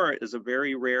parviflora is a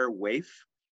very rare waif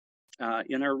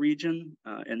in our region.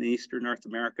 In Eastern North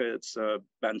America, it's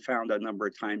been found a number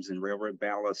of times in railroad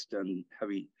ballast and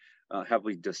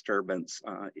heavy disturbance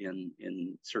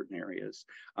in certain areas.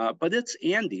 But it's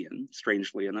Andean,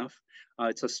 strangely enough.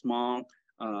 It's a small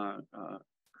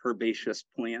herbaceous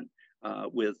plant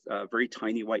with very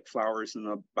tiny white flowers, and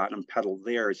the bottom petal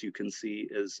there, as you can see,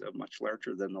 is much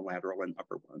larger than the lateral and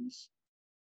upper ones.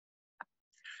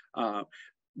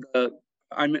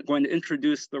 I'm going to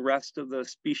introduce the rest of the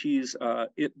species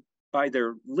by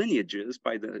their lineages,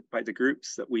 by the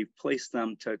groups that we've placed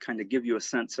them to kind of give you a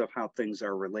sense of how things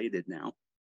are related now.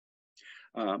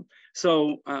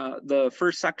 So the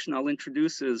first section I'll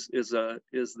introduce is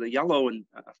the yellow and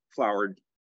flowered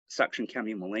section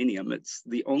Chemimillenium. It's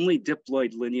the only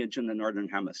diploid lineage in the Northern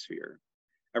Hemisphere.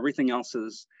 Everything else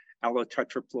is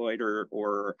allotetraploid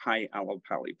or high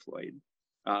allopolyploid.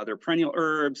 They're perennial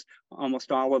herbs.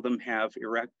 Almost all of them have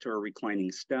erect or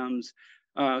reclining stems.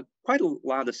 Quite a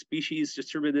lot of species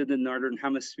distributed in the Northern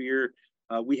Hemisphere.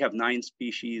 We have 9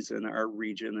 species in our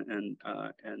region,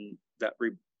 and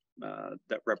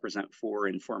that represent 4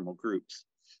 informal groups.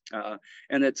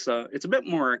 And it's a bit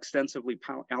more extensively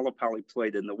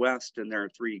allopolyploid in the West, and there are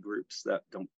 3 groups that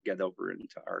don't get over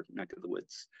into our neck of the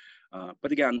woods.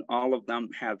 But again, all of them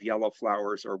have yellow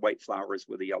flowers or white flowers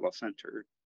with a yellow center.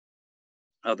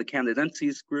 The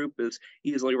Canadensis group is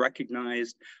easily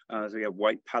recognized. They have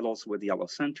white petals with yellow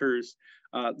centers.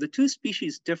 The 2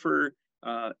 species differ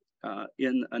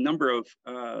in a number of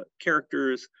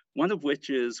characters, one of which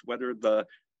is whether the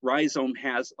rhizome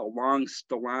has a long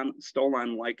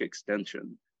stolon-like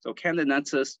extension. So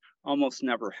Canadensis almost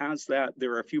never has that.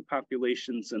 There are a few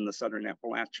populations in the Southern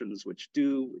Appalachians which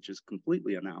do, which is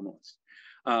completely anomalous.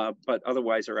 But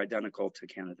otherwise are identical to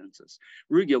Canadensis.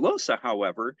 Rugulosa,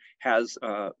 however, has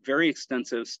very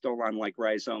extensive stolon-like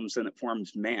rhizomes, and it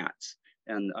forms mats.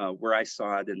 And where I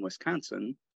saw it in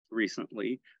Wisconsin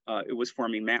recently, it was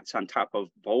forming mats on top of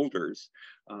boulders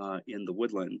in the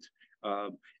woodland.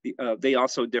 They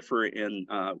also differ in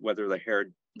whether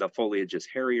the foliage is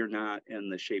hairy or not,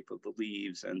 and the shape of the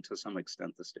leaves, and to some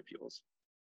extent the stipules.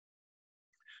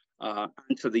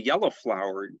 Onto the yellow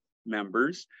flowered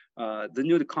members. The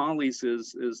Nudicaulis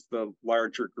is the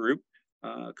larger group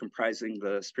comprising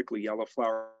the strictly yellow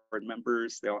flower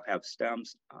members. They all have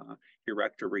stems,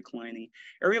 erect or reclining.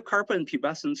 Ariocarpa and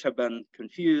pubescens have been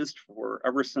confused for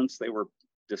ever since they were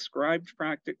described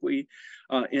practically.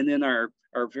 And in our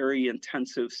very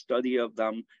intensive study of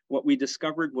them, what we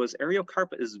discovered was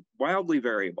Ariocarpa is wildly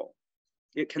variable.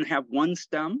 It can have one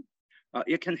stem.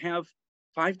 It can have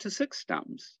 5 to 6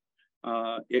 stems.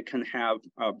 It can have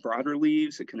broader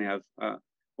leaves. It can have,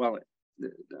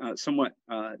 somewhat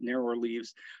narrower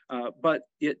leaves, but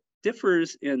it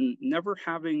differs in never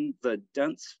having the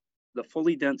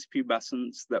fully dense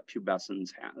pubescence that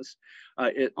pubescens has.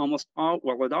 It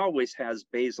always has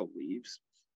basal leaves,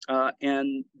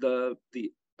 and the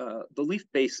leaf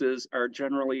bases are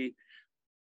generally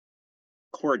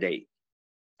cordate.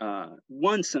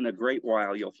 Once in a great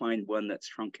while, you'll find one that's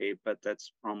truncate, but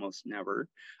that's almost never.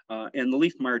 And the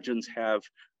leaf margins have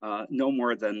no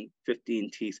more than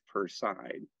 15 teeth per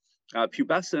side.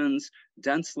 Pubescens,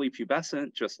 densely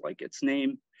pubescent, just like its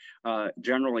name,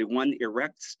 generally one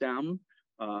erect stem.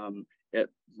 It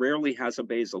rarely has a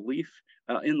basal leaf.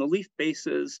 And the leaf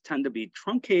bases tend to be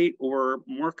truncate or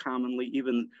more commonly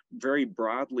even very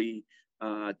broadly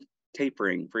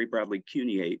tapering, very broadly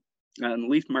cuneate. And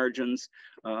leaf margins,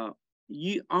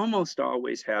 you almost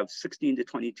always have 16 to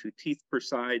 22 teeth per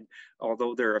side,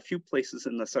 although there are a few places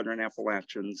in the Southern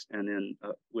Appalachians and in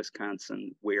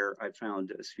Wisconsin where I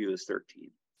found as few as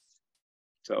 13.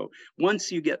 So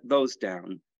once you get those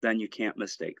down, then you can't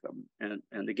mistake them.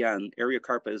 And again,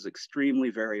 Ariocarpa is extremely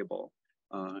variable,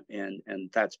 and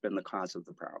that's been the cause of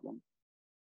the problem.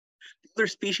 Other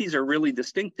species are really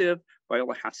distinctive.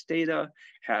 Viola hastata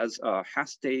has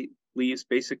hastate leaves,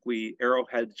 basically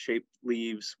arrowhead-shaped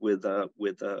leaves with a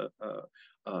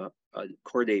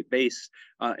cordate base,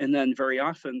 and then very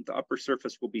often the upper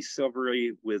surface will be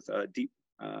silvery with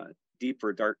deep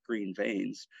or dark green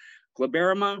veins.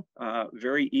 Glaberrima,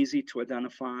 very easy to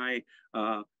identify.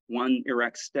 One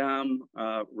erect stem,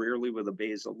 rarely with a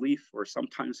basal leaf, or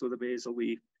sometimes with a basal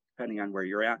leaf, depending on where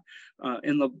you're at.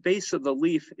 And the base of the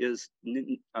leaf is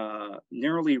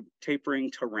narrowly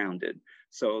tapering to rounded.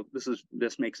 So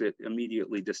this makes it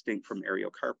immediately distinct from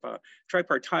Ariocarpa.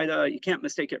 Tripartita, you can't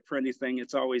mistake it for anything.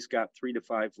 It's always got 3 to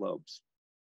 5 lobes.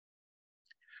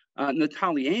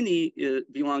 Nataliani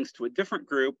belongs to a different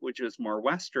group, which is more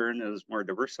Western, is more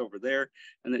diverse over there,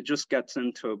 and it just gets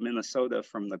into Minnesota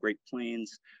from the Great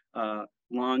Plains.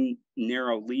 Long,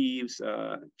 narrow leaves,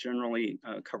 generally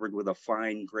covered with a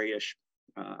fine grayish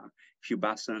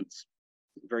pubescence,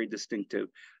 very distinctive.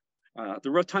 The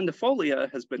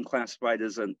rotundifolia has been classified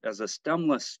as a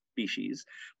stemless species,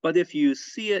 but if you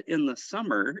see it in the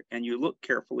summer and you look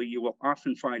carefully, you will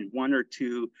often find 1 or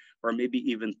 2 or maybe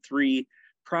even 3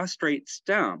 prostrate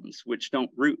stems, which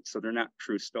don't root, so they're not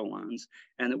true stolons,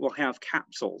 and it will have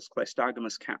capsules,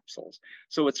 cleistogamous capsules.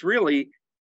 So it's really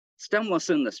stemless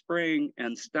in the spring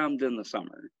and stemmed in the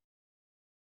summer.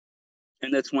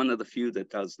 And it's one of the few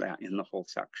that does that in the whole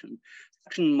section.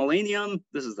 Section Millennium,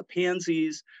 this is the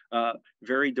pansies,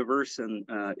 very diverse in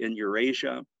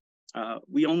Eurasia.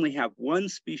 We only have 1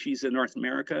 species in North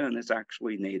America, and it's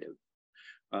actually native.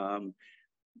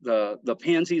 The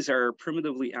pansies are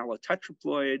primitively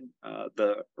allotetraploid.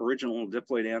 The original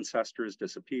diploid ancestors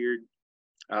disappeared.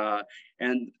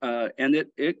 And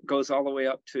it goes all the way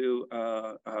up to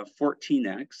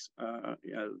 14x.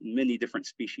 Many different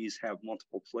species have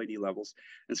multiple ploidy levels.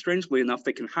 And strangely enough,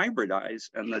 they can hybridize,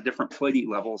 and the different ploidy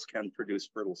levels can produce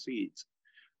fertile seeds.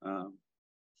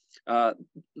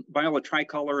 Viola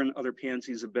tricolor and other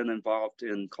pansies have been involved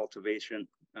in cultivation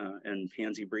and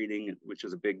pansy breeding, which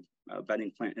is a big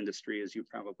bedding plant industry, as you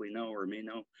probably know or may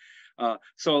know.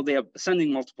 So they have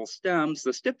ascending multiple stems.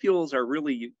 The stipules are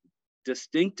really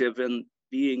distinctive in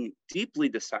being deeply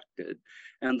dissected,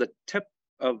 and the tip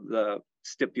of the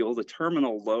stipule, the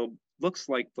terminal lobe, looks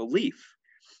like the leaf.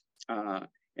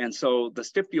 And so the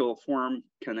stipule form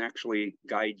can actually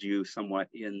guide you somewhat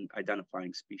in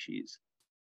identifying species.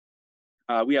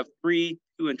 We have 3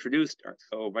 who introduced.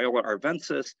 So Viola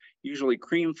arvensis, usually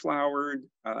cream flowered,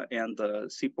 and the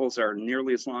sepals are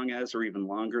nearly as long as or even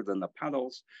longer than the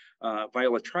petals.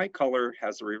 Viola tricolor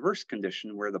has a reverse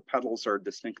condition where the petals are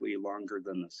distinctly longer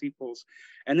than the sepals,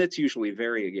 and it's usually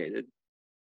variegated.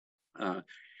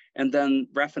 And then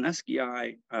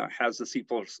Rafinescii has the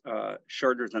sepals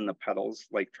shorter than the petals,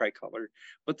 like tricolor,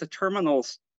 but the terminal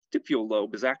stipule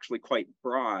lobe is actually quite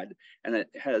broad, and it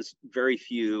has very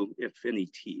few, if any,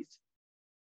 teeth.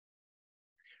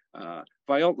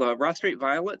 Rostrate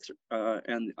violets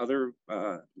and other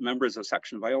members of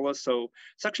section Viola. So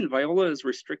section Viola is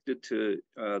restricted to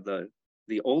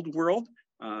the old world,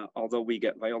 although we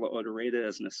get Viola odorata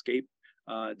as an escape.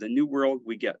 The new world,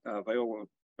 we get Viola,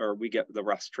 or we get the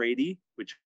Rostrati,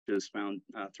 which is found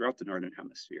throughout the Northern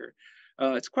Hemisphere.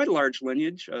 It's quite a large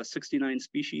lineage, 69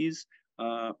 species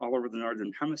all over the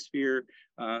Northern Hemisphere,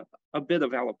 a bit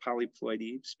of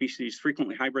allopolyploidy, species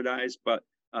frequently hybridized, but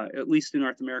at least in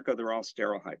North America, they're all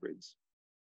sterile hybrids.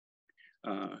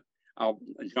 I'll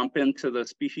jump into the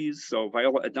species. So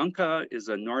Viola adunca is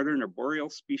a northern arboreal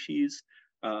species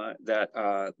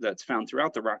that's found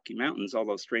throughout the Rocky Mountains,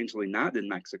 although strangely not in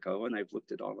Mexico. And I've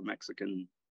looked at all the Mexican,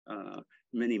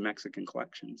 many Mexican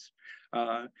collections.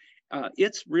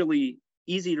 It's really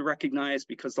easy to recognize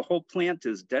because the whole plant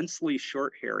is densely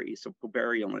short hairy, so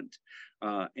puberulent,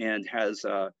 and has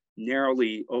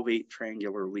narrowly ovate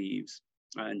triangular leaves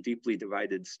and deeply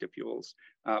divided stipules.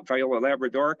 Viola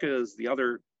labradorica is the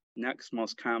other next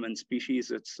most common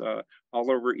species. It's all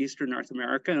over Eastern North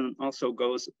America and also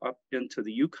goes up into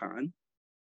the Yukon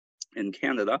in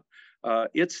Canada.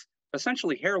 It's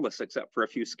essentially hairless except for a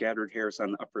few scattered hairs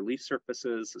on the upper leaf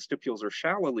surfaces. The stipules are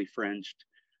shallowly fringed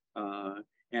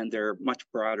and they're much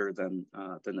broader than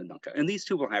the adunca. And these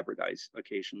two will hybridize.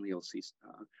 Occasionally you'll see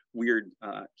weird,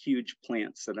 huge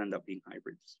plants that end up being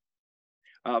hybrids.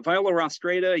 Viola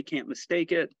rostrata, you can't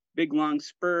mistake it. Big long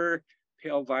spur,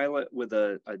 pale violet with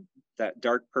that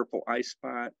dark purple eye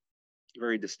spot,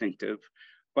 very distinctive.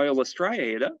 Viola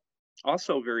striata,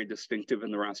 also very distinctive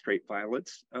in the rostrate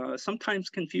violets, sometimes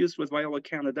confused with Viola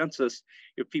canadensis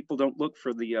if people don't look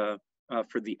for the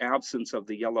absence of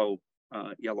the yellow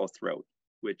throat,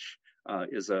 which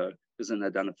is an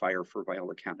identifier for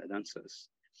Viola canadensis.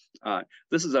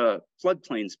 This is a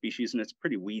floodplain species and it's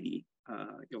pretty weedy.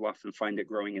 You'll often find it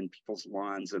growing in people's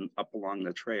lawns and up along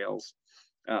the trails.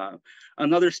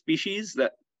 Another species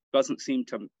that doesn't seem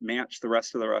to match the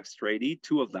rest of the rostratae,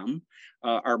 two of them,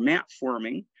 are mat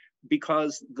forming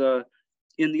because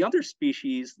in the other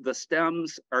species, the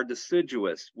stems are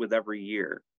deciduous with every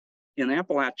year. In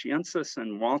Appalachiensis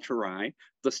and Walteri,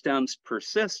 the stems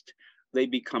persist, they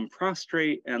become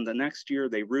prostrate, and the next year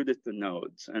they root at the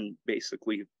nodes, and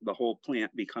basically the whole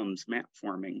plant becomes mat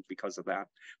forming because of that.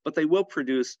 But they will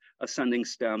produce ascending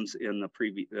stems in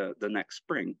the next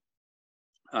spring.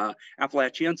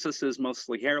 Appalachiensis is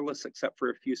mostly hairless, except for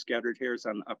a few scattered hairs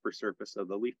on the upper surface of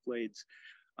the leaf blades.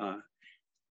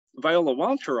 Viola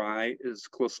walteri is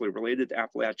closely related to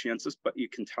Appalachiensis, but you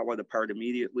can tell it apart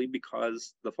immediately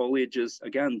because the foliage is,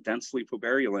 again, densely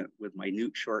puberulent with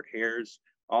minute short hairs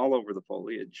all over the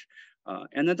foliage.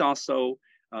 And it also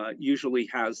usually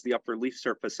has the upper leaf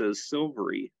surfaces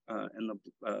silvery and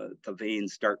the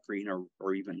veins dark green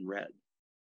or even red.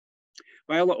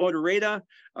 Viola odorata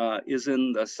is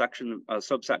in the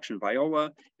subsection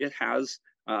Viola. It has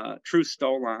true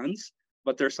stolons,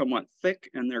 but they're somewhat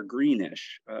thick and they're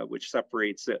greenish, which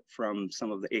separates it from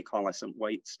some of the acaulescent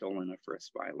white stoloniferous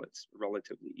violets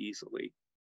relatively easily.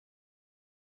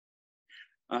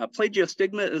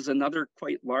 Plagiostigma is another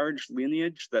quite large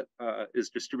lineage that is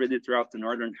distributed throughout the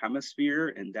Northern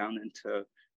Hemisphere and down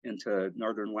into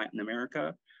Northern Latin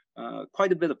America.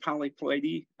 Quite a bit of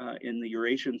polyploidy in the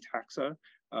Eurasian taxa,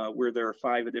 where there are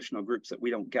 5 additional groups that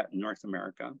we don't get in North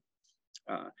America.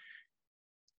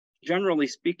 Generally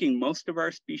speaking, most of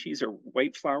our species are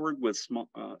white flowered with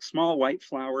small white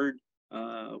flowered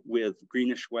with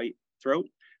greenish white throat.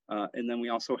 And then we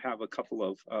also have a couple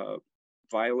of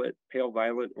violet, pale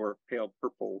violet or pale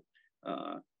purple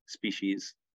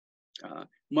species.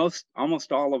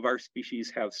 Almost all of our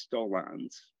species have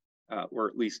stolons, or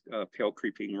at least pale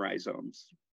creeping rhizomes.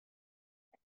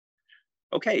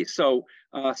 Okay, so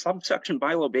subsection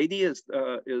Bilobatea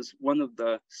is one of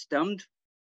the stemmed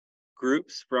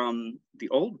groups from the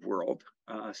Old World,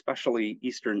 especially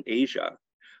Eastern Asia.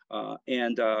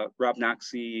 And Rob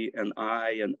Noxie and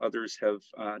I and others have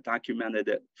documented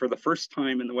it for the first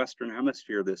time in the Western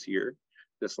Hemisphere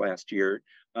this last year.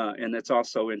 And it's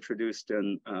also introduced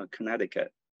in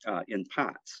Connecticut in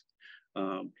pots.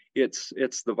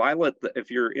 It's the violet that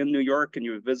if you're in New York and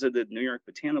you visited New York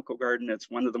Botanical Garden, it's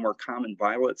one of the more common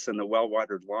violets in the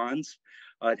well-watered lawns.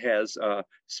 It has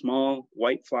small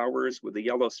white flowers with a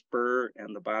yellow spur,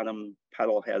 and the bottom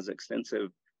petal has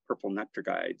extensive purple nectar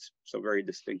guides, so very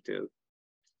distinctive.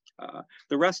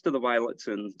 The rest of the violets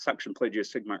in section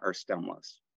Plagiostigma are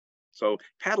stemless. So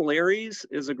Padillaries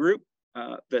is a group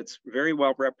that's very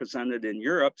well represented in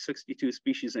Europe, 62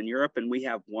 species in Europe, and we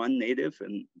have 1 native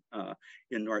in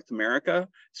North America,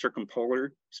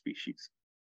 circumpolar species.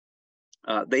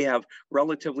 They have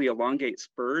relatively elongate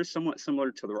spurs, somewhat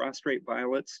similar to the rostrate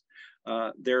violets.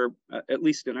 They're, at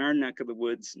least in our neck of the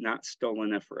woods, not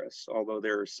stoloniferous, although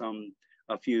there are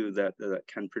a few that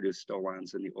can produce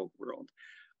stolons in the Old World.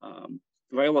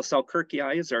 Viola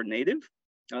selkirkii is our native.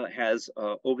 has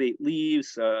ovate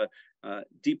leaves,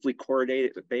 deeply corrugated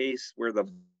at the base, where the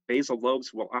basal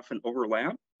lobes will often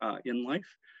overlap in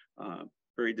life.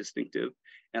 Very distinctive.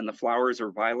 And the flowers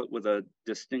are violet with a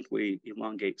distinctly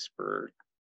elongate spur.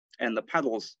 And the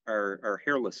petals are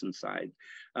hairless inside.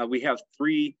 We have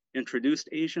 3 introduced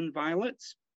Asian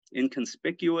violets.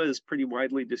 Inconspicua is pretty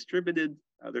widely distributed.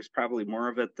 There's probably more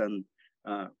of it than,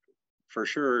 for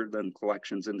sure, than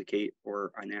collections indicate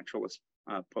or iNaturalist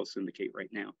posts indicate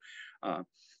right now.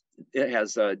 It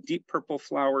has deep purple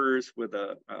flowers with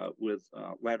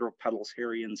lateral petals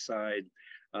hairy inside.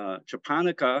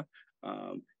 Japonica,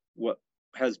 what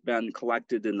has been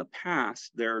collected in the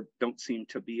past, there don't seem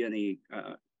to be any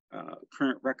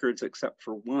current records except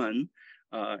for one,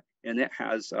 and it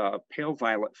has pale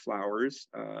violet flowers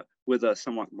with a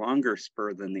somewhat longer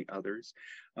spur than the others.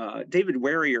 David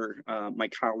Warrior, my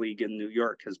colleague in New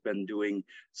York, has been doing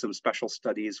some special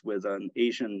studies with an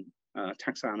Asian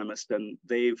taxonomist, and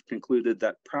they've concluded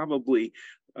that probably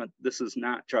this is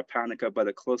not Japonica, but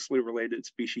a closely related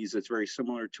species that's very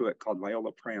similar to it called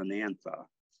Viola prionantha.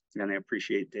 And I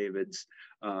appreciate David's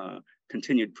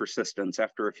continued persistence.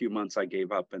 After a few months, I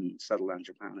gave up and settled on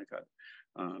Japonica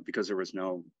because there was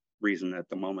no reason at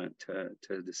the moment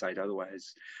to decide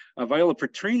otherwise. Viola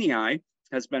petrinii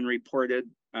has been reported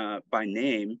by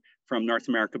name from North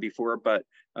America before, but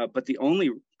the only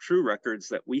true records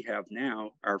that we have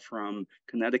now are from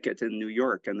Connecticut and New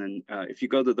York. And then if you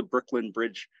go to the Brooklyn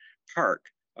Bridge Park,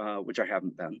 which I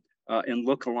haven't been, and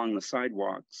look along the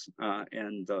sidewalks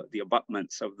and the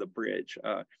abutments of the bridge,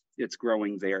 it's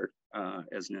growing there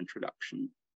as an introduction.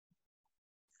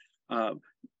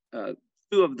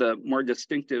 2 of the more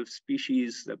distinctive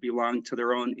species that belong to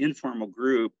their own informal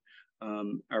group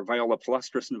are Viola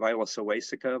palustris and Viola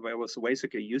soasica. Viola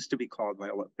soasica used to be called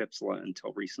Viola pipsala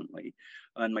until recently.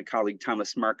 And my colleague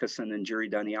Thomas Markussen and Jerry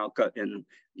Danielka in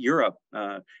Europe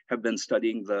have been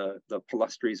studying the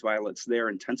palustris violets there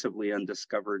intensively and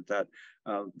discovered that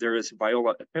there is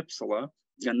Viola epipsala,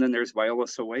 and then there's Viola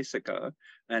soasica,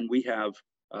 and we have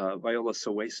Viola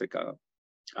soasica.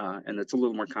 And it's a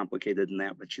little more complicated than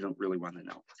that, but you don't really want to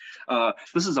know.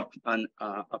 This is a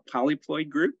polyploid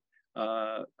group.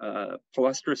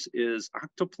 Palustris is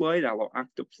octoploid,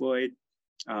 allo-octoploid,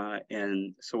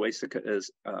 and soasica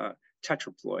is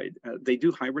tetraploid. They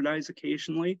do hybridize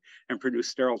occasionally and produce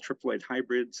sterile triploid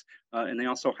hybrids, and they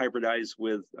also hybridize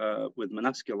with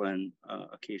minusculin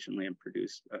occasionally and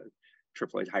produce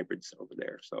triploid hybrids over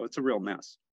there. So it's a real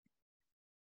mess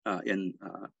up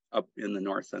in the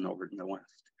north and over in the west.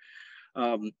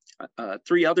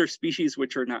 3 other species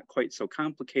which are not quite so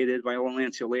complicated. Viola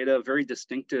lanceolata, very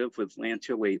distinctive with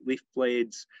lanceolate leaf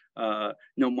blades,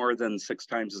 no more than 6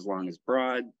 times as long as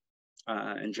broad,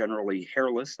 and generally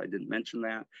hairless. I didn't mention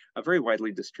that. Very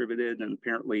widely distributed and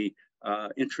apparently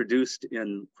introduced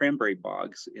in cranberry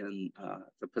bogs in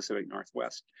the Pacific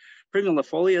Northwest.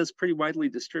 Primulafolia is pretty widely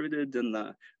distributed in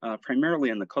the primarily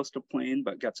in the coastal plain,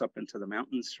 but gets up into the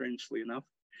mountains, strangely enough.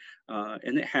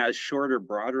 And it has shorter,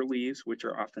 broader leaves, which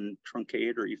are often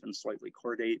truncate or even slightly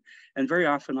cordate, and very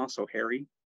often also hairy.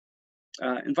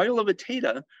 And Viola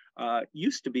vittata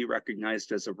used to be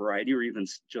recognized as a variety or even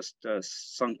just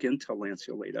sunk into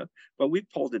lanceolata, but we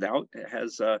pulled it out. It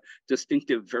has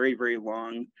distinctive, very, very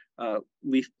long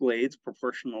leaf blades,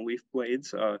 proportional leaf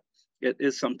blades. It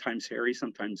is sometimes hairy,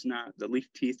 sometimes not. The leaf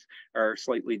teeth are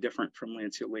slightly different from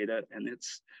lanceolata, and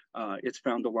it's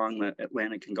found along the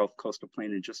Atlantic and Gulf coastal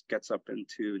plain and just gets up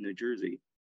into New Jersey.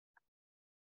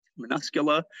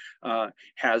 Minuscula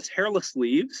has hairless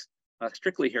leaves,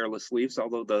 strictly hairless leaves,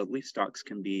 although the leaf stalks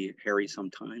can be hairy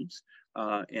sometimes.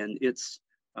 And it's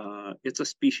a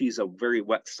species of very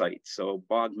wet sites, so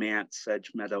bog mats,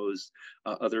 sedge meadows,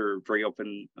 other very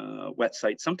open wet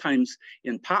sites, sometimes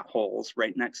in potholes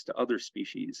right next to other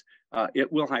species.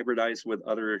 It will hybridize with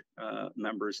other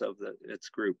members of its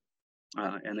group.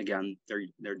 And again,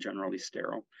 they're generally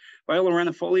sterile. Viola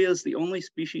renifolia is the only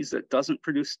species that doesn't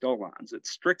produce stolons.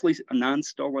 It's strictly a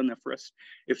non-stoloniferous.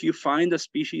 If you find a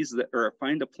species or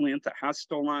find a plant that has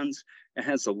stolons and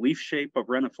has the leaf shape of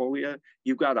renifolia,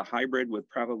 you've got a hybrid with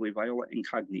probably Viola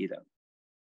incognita.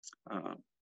 And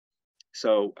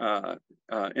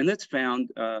it's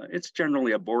found, it's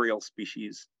generally a boreal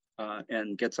species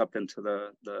and gets up into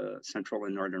the central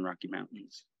and northern Rocky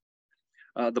Mountains.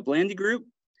 The Blandy group,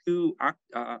 2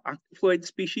 octoploid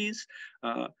species.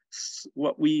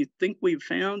 What we think we've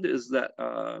found is that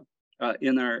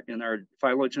in our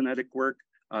phylogenetic work,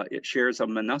 it shares a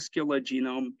minuscula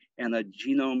genome and a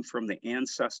genome from the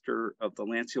ancestor of the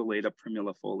Lanceolata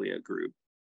primulafolia group.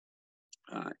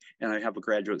 And I have a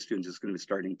graduate student who's going to be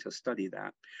starting to study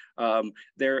that.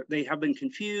 They have been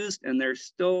confused and they're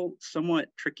still somewhat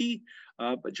tricky,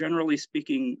 but generally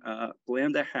speaking,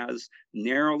 Blanda has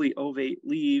narrowly ovate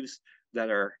leaves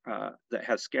that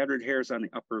have scattered hairs on the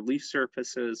upper leaf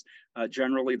surfaces.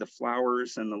 Generally, the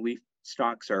flowers and the leaf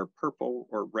stalks are purple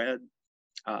or red,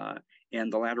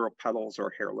 and the lateral petals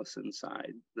are hairless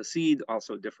inside. The seed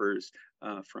also differs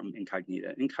from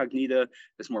incognita. Incognita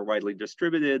is more widely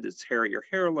distributed, it's hairy or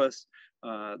hairless,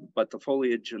 but the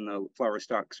foliage and the flower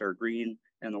stalks are green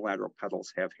and the lateral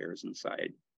petals have hairs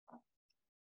inside.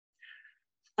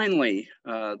 Finally,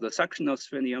 the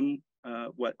Succinosphinium,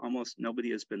 what almost nobody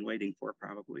has been waiting for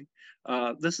probably.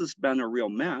 This has been a real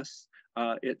mess.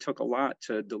 It took a lot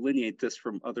to delineate this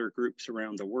from other groups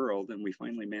around the world, and we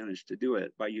finally managed to do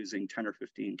it by using 10 or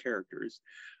 15 characters.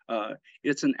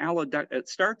 It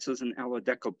starts as an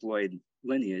allodecaploid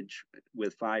lineage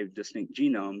with 5 distinct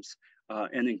genomes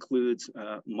and includes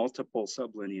multiple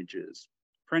sublineages.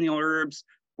 Perennial herbs,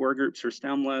 4 groups are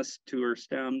stemless, 2 are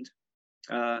stemmed.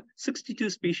 62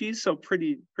 species, so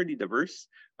pretty diverse,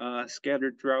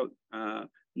 scattered throughout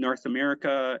North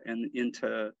America and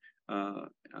into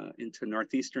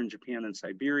Northeastern Japan and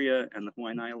Siberia and the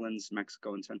Hawaiian Islands,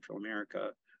 Mexico and Central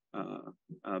America,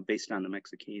 based on the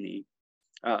Mexicani.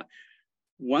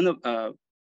 One of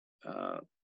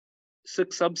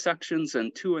 6 subsections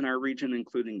and 2 in our region,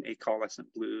 including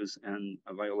acaulescent blues and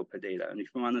violopedata. And if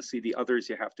you want to see the others,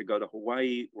 you have to go to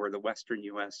Hawaii or the Western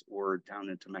US or down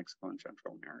into Mexico and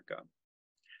Central America.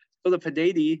 So the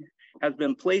pedati has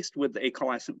been placed with the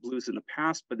acaulescent blues in the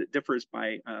past, but it differs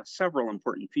by several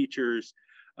important features.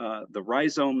 The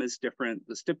rhizome is different.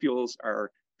 The stipules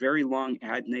are very long,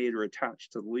 adnate or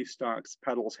attached to the leaf stalks.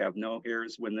 Petals have no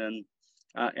hairs within,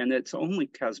 and it's only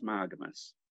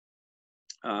chasmogamous.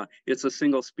 It's a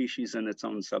single species in its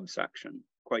own subsection,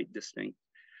 quite distinct.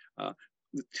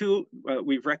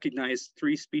 We've recognized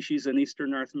 3 species in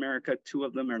Eastern North America. 2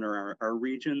 of them are in our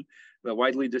region. The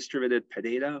widely distributed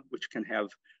pedata, which can have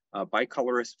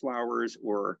bicolorous flowers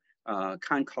or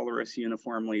concolorous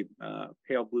uniformly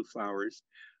pale blue flowers.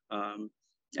 And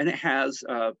it has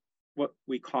what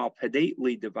we call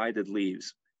pedately divided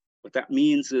leaves. What that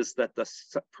means is that the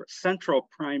central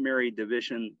primary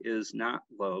division is not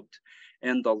lobed,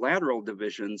 and the lateral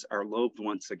divisions are lobed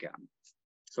once again.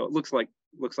 So it looks like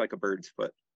a bird's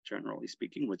foot, generally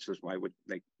speaking, which is why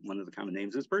one of the common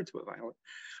names is bird's foot violet.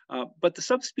 But the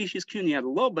subspecies Cuniata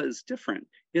loba is different.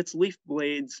 Its leaf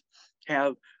blades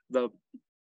have the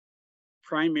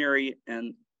primary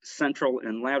and central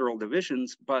and lateral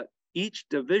divisions, but each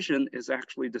division is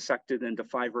actually dissected into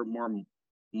 5 or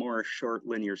more short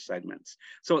linear segments.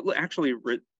 So it actually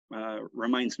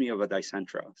reminds me of a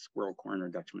dicentra, squirrel corn or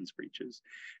Dutchman's breeches.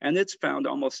 And it's found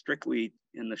almost strictly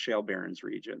in the shale barrens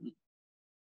region.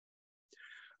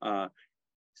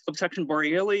 Subsection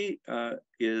boreali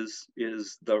is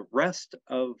the rest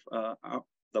of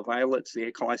the violets,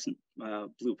 the acaulescent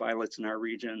blue violets in our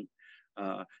region.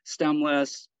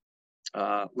 Stemless,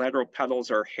 lateral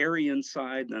petals are hairy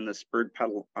inside, and the spurred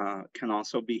petal can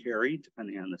also be hairy,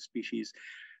 depending on the species.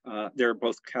 They're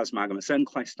both chasmogamous and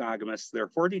cleistogamous. There are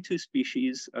 42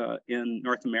 species in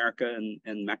North America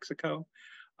and Mexico,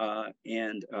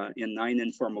 and in 9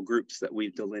 informal groups that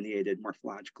we've delineated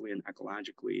morphologically and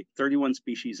ecologically, 31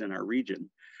 species in our region.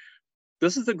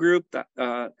 This is the group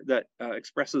that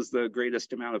expresses the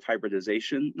greatest amount of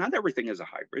hybridization. Not everything is a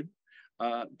hybrid.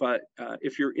 But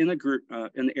if you're in a group,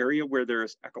 an area where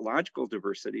there's ecological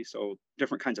diversity, so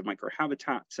different kinds of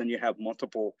microhabitats, and you have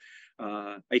multiple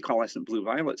acaulescent blue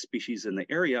violet species in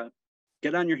the area,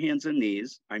 get on your hands and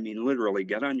knees. I mean, literally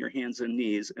get on your hands and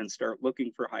knees and start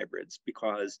looking for hybrids,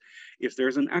 because if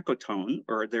there's an ecotone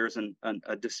or there's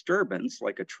a disturbance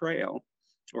like a trail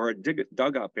or a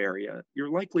dug up area,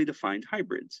 you're likely to find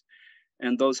hybrids.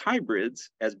 And those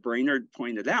hybrids, as Brainerd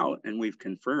pointed out, and we've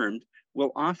confirmed,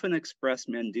 will often express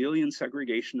Mendelian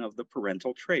segregation of the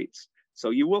parental traits. So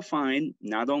you will find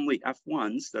not only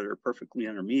F1s that are perfectly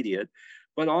intermediate,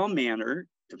 but all manner,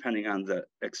 depending on the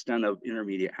extent of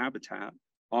intermediate habitat,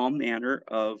 all manner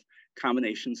of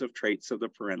combinations of traits of the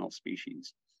parental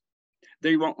species.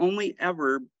 They will only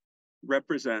ever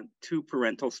represent 2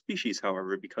 parental species,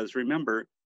 however, because remember,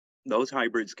 those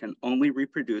hybrids can only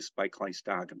reproduce by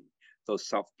kleistogamy, those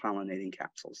self-pollinating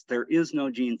capsules. There is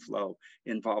no gene flow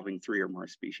involving 3 or more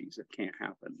species. It can't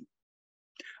happen.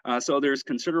 So there's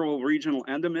considerable regional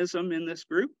endemism in this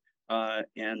group,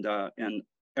 and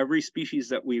every species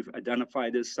that we've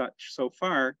identified as such so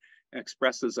far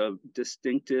expresses a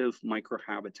distinctive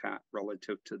microhabitat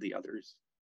relative to the others.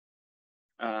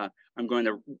 I'm going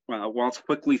to waltz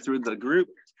quickly through the group.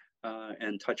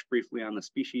 and touch briefly on the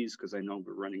species because I know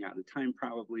we're running out of time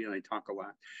probably, and I talk a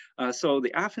lot. So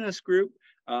the Affinities group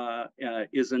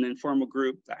is an informal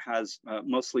group that has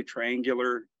mostly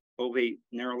triangular, ovate,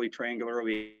 narrowly triangular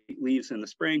ovate leaves in the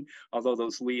spring, although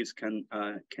those leaves can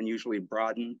usually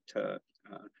broaden to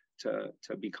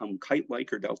become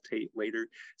kite-like or deltate later.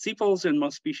 Sepals in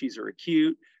most species are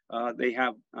acute. They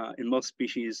have, in most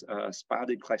species,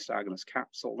 spotted clistogamous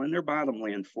capsule, and they're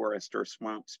bottomland forest or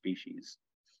swamp species.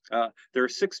 There are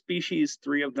 6 species,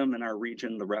 3 of them in our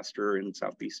region, the rest are in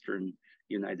southeastern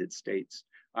United States.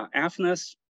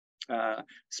 Affinities,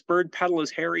 spurred petal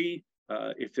is hairy.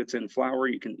 If it's in flower,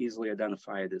 you can easily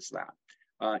identify it as that.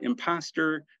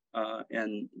 Imposter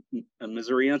and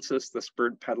Missouriensis, the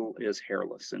spurred petal is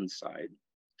hairless inside.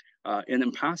 In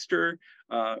Imposter,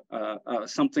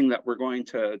 something that we're going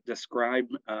to describe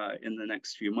in the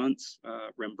next few months,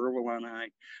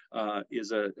 Remburwellani,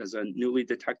 is a newly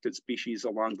detected species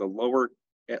along the lower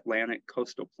Atlantic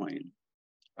coastal plain.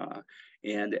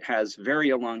 And it has very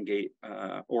elongate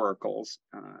auricles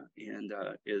and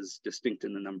is distinct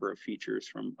in the number of features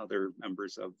from other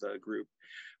members of the group.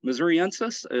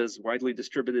 Missouriensis is widely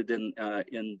distributed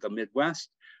in the Midwest,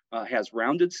 has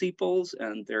rounded sepals,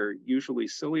 and they're usually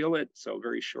ciliolate, so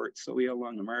very short cilia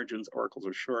along the margins. Auricles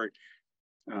are short,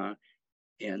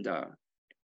 and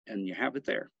you have it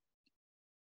there.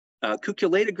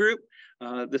 Cuculata group,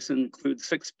 this includes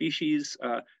 6 species.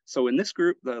 So in this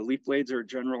group, the leaf blades are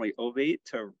generally ovate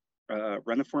to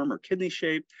reniform or kidney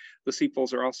shaped. The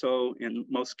sepals are also, in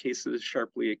most cases,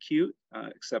 sharply acute,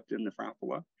 except in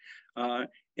Nephrophila.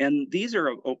 And these are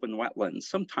of open wetlands,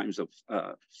 sometimes of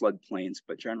floodplains,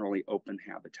 but generally open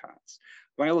habitats.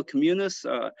 Viola communis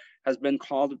has been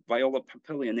called Viola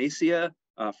papilionacea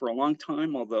for a long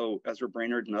time, although Ezra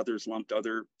Brainerd and others lumped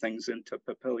other things into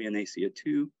papilionacea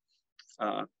too.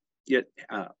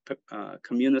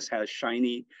 Communis has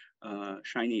shiny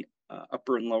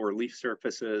upper and lower leaf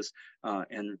surfaces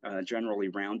and generally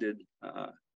rounded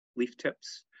leaf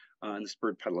tips. And the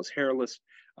spurred petal is hairless.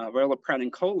 Viola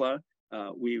pratincola,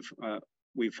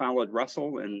 we've followed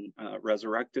Russell and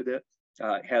resurrected it.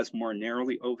 It has more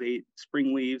narrowly ovate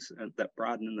spring leaves that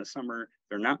broaden in the summer.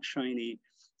 They're not shiny.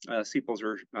 Sepals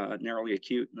are narrowly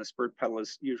acute, and the spurred petal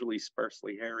is usually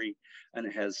sparsely hairy, and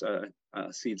it has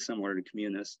seeds similar to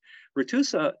communis.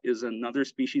 Retusa is another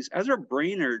species. Ezra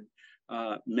Brainerd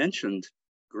mentioned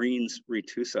Green's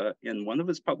Retusa in one of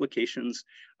his publications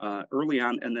early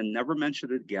on, and then never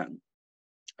mentioned it again.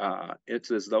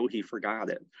 It's as though he forgot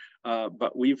it,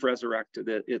 but we've resurrected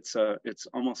it. It's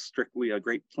almost strictly a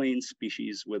Great Plains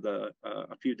species with a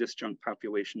few disjunct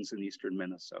populations in eastern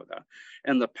Minnesota,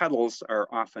 and the petals are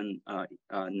often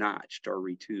notched or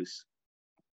retuse.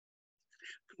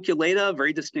 Cuculata,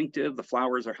 very distinctive. The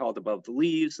flowers are held above the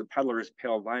leaves. The petals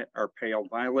are pale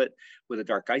violet with a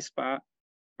dark eye spot,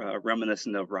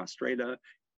 reminiscent of Rostrata.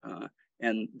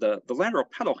 And the lateral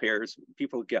petal hairs,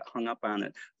 people get hung up on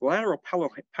it. The lateral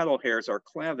petal hairs are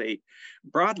clavate,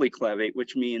 broadly clavate,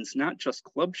 which means not just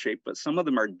club shaped, but some of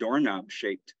them are doorknob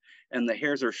shaped. And the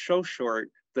hairs are so short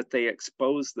that they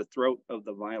expose the throat of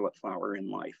the violet flower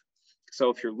in life. So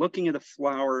if you're looking at a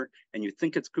flower and you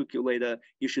think it's cuculata,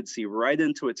 you should see right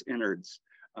into its innards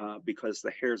because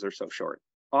the hairs are so short.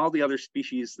 All the other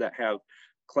species that have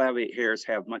clavate hairs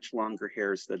have much longer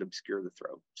hairs that obscure the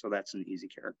throat. So that's an easy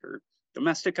character.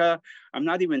 Domestica, I'm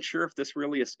not even sure if this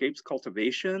really escapes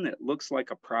cultivation. It looks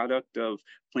like a product of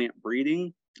plant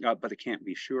breeding, but it can't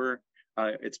be sure.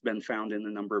 It's been found in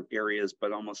a number of areas,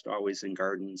 but almost always in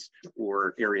gardens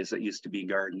or areas that used to be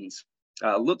gardens.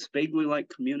 Looks vaguely like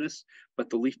communis, but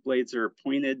the leaf blades are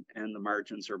pointed and the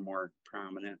margins are more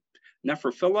prominent.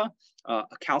 Nephrophila, a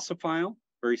calciphile,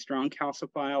 very strong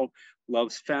calciphile,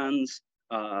 loves fens,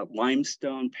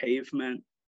 limestone pavement,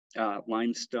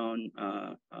 limestone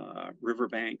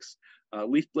riverbanks.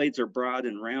 Leaf blades are broad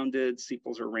and rounded,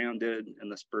 sepals are rounded,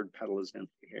 and the spurred petal is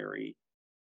densely hairy.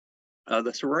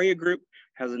 The Soraya group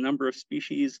has a number of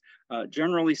species.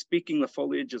 Generally speaking, the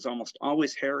foliage is almost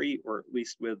always hairy, or at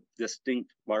least with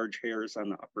distinct large hairs on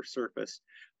the upper surface.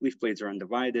 Leaf blades are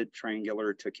undivided,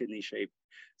 triangular to kidney shaped.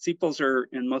 Sepals are,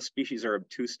 in most species, are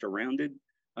obtuse to rounded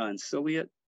and ciliate,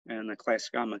 and the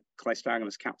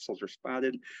clistogamous capsules are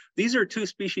spotted. These are 2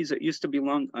 species that used to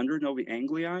belong under Novi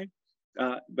Anglii,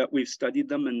 but we've studied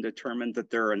them and determined that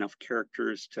there are enough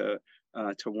characters to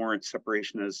warrant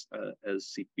separation as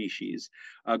species.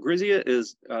 Grisea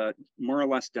is more or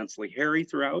less densely hairy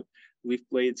throughout. Leaf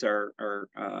blades are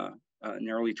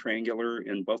narrowly triangular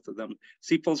in both of them.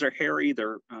 Sepals are hairy.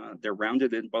 They're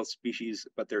rounded in both species,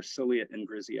 but they're ciliate in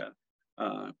Grisea.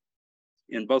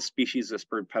 In both species, this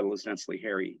bird petal is densely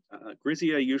hairy.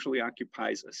 Grisea usually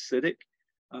occupies acidic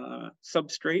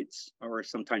substrates or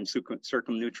sometimes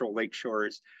circumneutral lake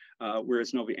shores,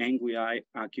 whereas Nova Anglii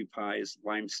occupies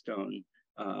limestone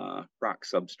rock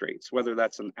substrates. Whether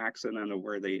that's an accident of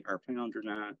where they are found or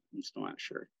not, I'm still not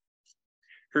sure.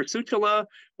 Hirsutula,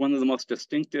 one of the most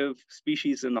distinctive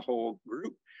species in the whole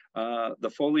group. The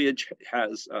foliage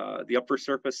has the upper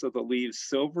surface of the leaves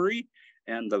silvery,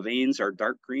 and the veins are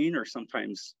dark green or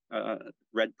sometimes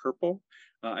red purple.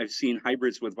 I've seen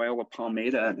hybrids with Viola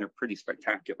palmata, and they're pretty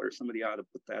spectacular. Somebody ought to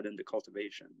put that into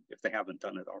cultivation if they haven't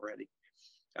done it already.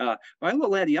 Viola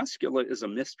ladiuscula is a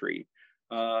mystery.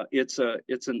 It's a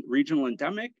regional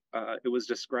endemic. It was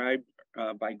described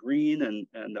by Green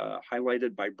and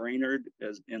highlighted by Brainerd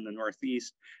as in the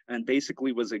Northeast, and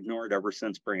basically was ignored ever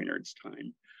since Brainerd's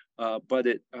time. But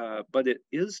it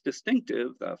is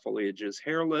distinctive. The foliage is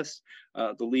hairless.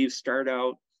 The leaves start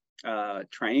out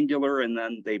triangular, and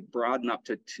then they broaden up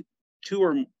to two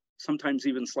or sometimes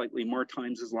even slightly more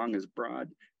times as long as broad.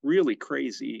 Really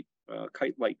crazy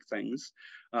kite-like things.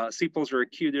 Sepals are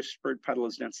acutish, bird petal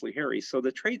is densely hairy. So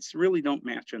the traits really don't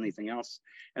match anything else.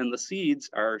 And the seeds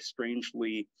are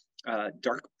strangely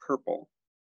dark purple.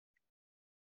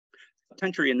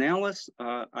 Septentrionalis,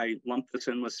 I lumped this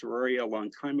in with Sororia a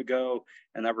long time ago,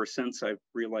 and ever since I've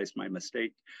realized my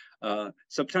mistake.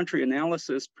 Septentrionalis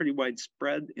is pretty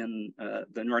widespread in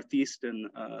the Northeast and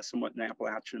somewhat in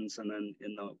Appalachians, and then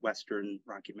in the Western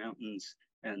Rocky Mountains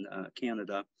and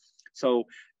Canada. So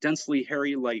densely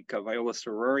hairy like Viola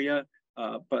sororia,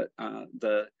 but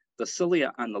the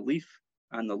cilia on the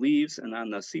leaves and on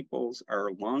the sepals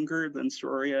are longer than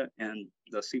sororia, and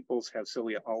the sepals have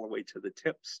cilia all the way to the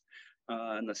tips.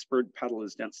 And the spurred petal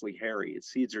is densely hairy.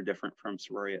 Its seeds are different from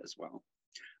sororia as well.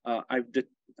 I've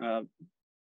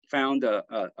found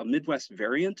a Midwest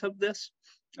variant of this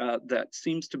that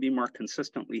seems to be more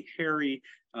consistently hairy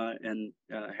and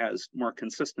has more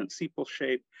consistent sepal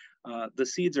shape. The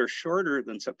seeds are shorter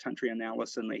than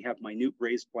Septentrionalis, and they have minute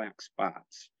raised black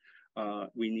spots.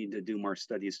 We need to do more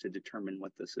studies to determine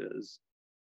what this is.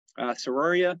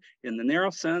 Sororia, in the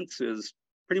narrow sense, is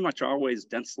pretty much always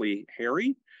densely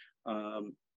hairy.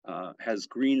 Has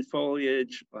green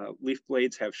foliage, leaf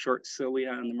blades have short cilia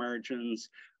on the margins,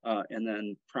 and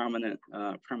then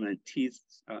prominent teeth.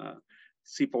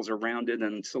 Sepals are rounded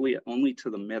and cilia only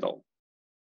to the middle.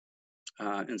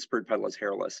 And spurred petal is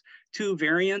hairless. Two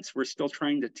variants, we're still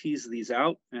trying to tease these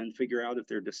out and figure out if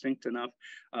they're distinct enough.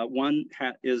 One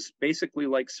is basically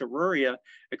like sororia,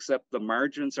 except the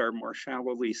margins are more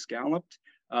shallowly scalloped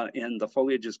and the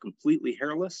foliage is completely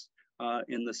hairless.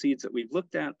 In the seeds that we've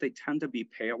looked at, they tend to be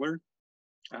paler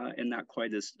and not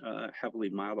quite as heavily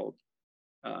mottled.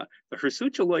 The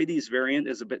hirsutuloides variant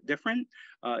is a bit different.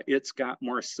 It's got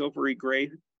more silvery gray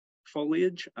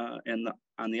foliage, and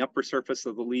on the upper surface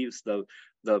of the leaves,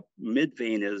 the mid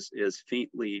vein is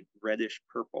faintly reddish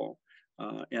purple,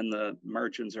 and the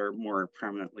margins are more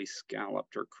prominently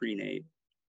scalloped or crenate.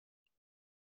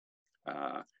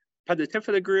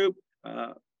 Pedotyphida group.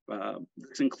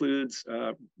 This includes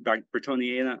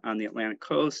Bretoniana on the Atlantic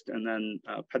coast, and then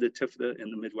Pedotyphida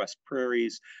in the Midwest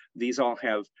prairies. These all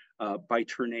have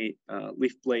biternate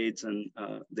leaf blades, and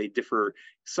they differ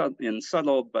in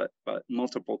subtle but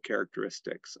multiple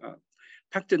characteristics.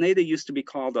 Pectinata used to be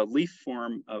called a leaf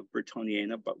form of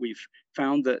Bretoniana, but we've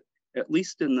found that at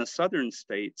least in the southern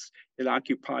states, it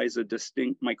occupies a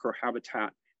distinct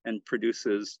microhabitat and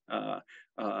produces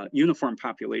uniform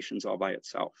populations all by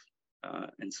itself.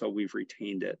 And so we've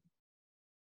retained it.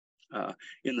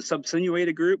 In the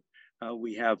subsinuata group,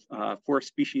 we have 4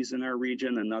 species in our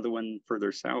region, another one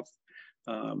further south.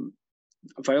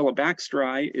 Viola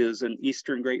baxteri is an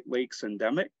Eastern Great Lakes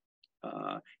endemic,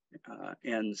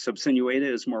 and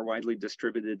subsinuata is more widely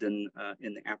distributed in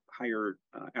the higher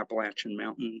Appalachian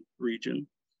Mountain region.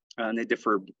 And they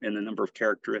differ in a number of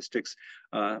characteristics,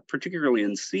 particularly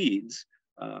in seeds.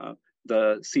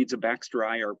 The seeds of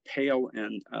baxteri are pale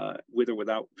and with or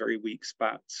without very weak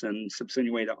spots, and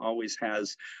subsinuata always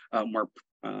has more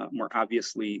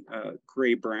obviously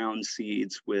gray-brown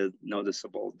seeds with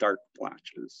noticeable dark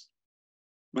blotches.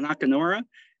 Monoconora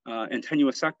and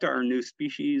tenuisecta are new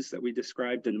species that we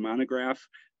described in the monograph,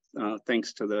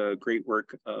 thanks to the great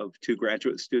work of 2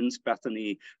 graduate students,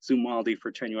 Bethany Zumwalde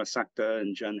for tenuisecta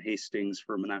and Jen Hastings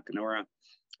for Monoconora.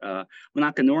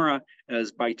 Monoconora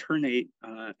is biternate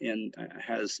and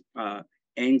has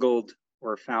angled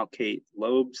or falcate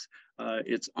lobes.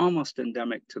 It's almost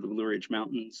endemic to the Blue Ridge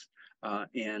Mountains,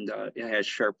 and it has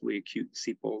sharply acute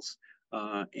sepals,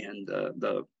 and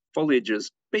the foliage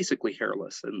is basically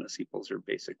hairless, and the sepals are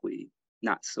basically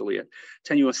not ciliate.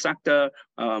 Tenuisecta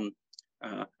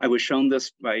I was shown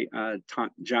this by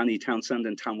Johnny Townsend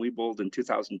and Tom Wiebold in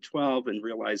 2012 and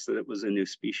realized that it was a new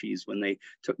species when they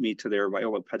took me to their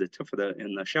Viola pedictifida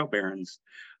in the shale barrens.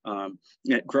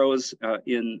 It grows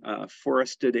in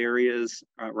forested areas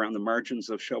around the margins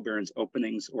of shale barrens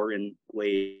openings or in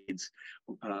glades,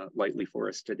 lightly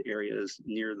forested areas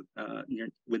near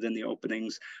within the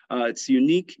openings. It's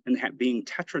unique in being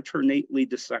tetraternately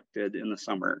dissected in the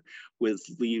summer with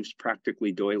leaves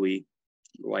practically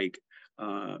doily-like.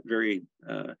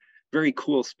 Very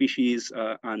cool species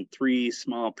on 3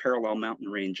 small parallel mountain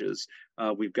ranges.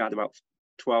 We've got about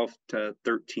 12 to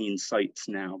 13 sites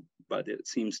now, but it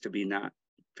seems to be not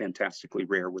fantastically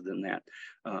rare within that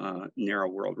narrow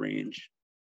world range.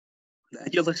 The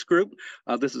Edulis group,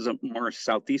 this is a more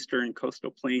southeastern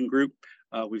coastal plain group.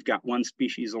 We've got 1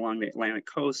 species along the Atlantic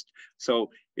coast.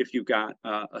 So if you've got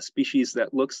a species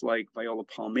that looks like Viola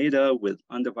palmata with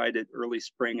undivided early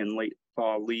spring and late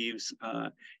fall leaves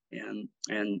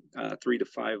and 3 to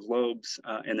 5 lobes,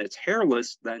 and it's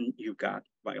hairless, then you've got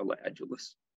Viola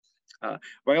edulis.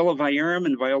 Viola viarum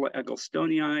and Viola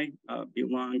egglestonii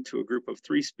belong to a group of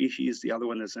 3 species. The other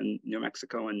one is in New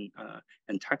Mexico and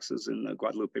Texas in the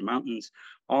Guadalupe Mountains.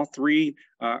 All 3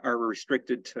 are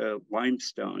restricted to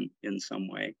limestone in some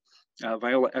way.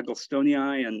 Viola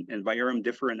egglestonii and viarum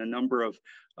differ in a number of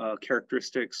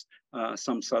characteristics,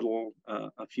 some subtle,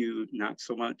 a few not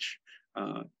so much.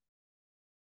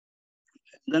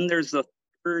 Then there's the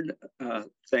third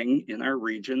thing in our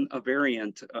region, a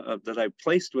variant that I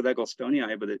placed with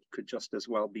egglestonii, but it could just as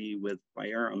well be with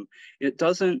viarum. It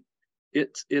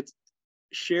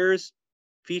shares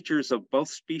features of both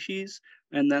species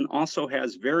and then also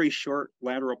has very short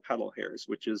lateral petal hairs,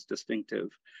 which is distinctive.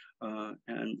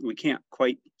 And we can't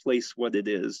quite place what it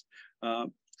is.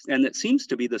 And it seems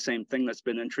to be the same thing that's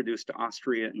been introduced to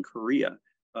Austria and Korea.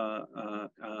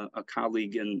 A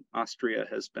colleague in Austria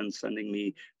has been sending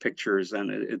me pictures,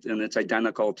 and it's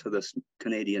identical to this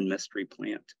Canadian mystery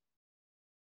plant.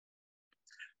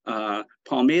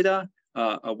 Palmata,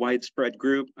 a widespread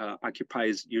group,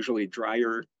 occupies usually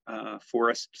drier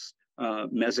forests,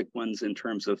 mesic ones in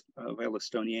terms of Viola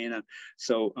stoniana.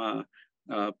 So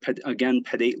again,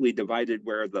 pedately divided,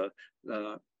 where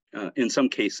in some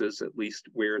cases at least,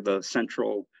 where the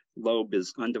central lobe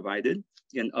is undivided.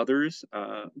 In others,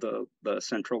 the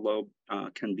central lobe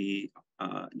can be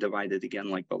divided again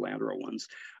like the lateral ones.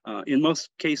 In most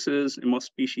cases, in most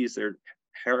species, they're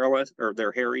hairless, or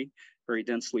they're hairy, very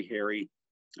densely hairy.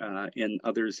 In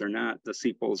others, they're not. The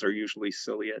sepals are usually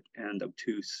ciliate and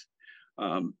obtuse.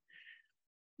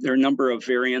 There are a number of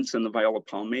variants in the Viola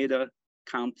palmata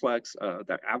complex.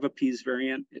 The Avipes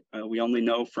variant, we only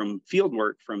know from field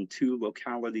work from 2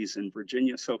 localities in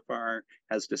Virginia so far,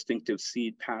 has distinctive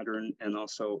seed pattern and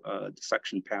also a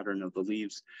dissection pattern of the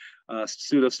leaves.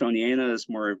 Pseudostoniana is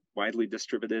more widely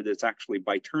distributed. It's actually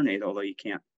biternate, although you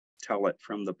can't tell it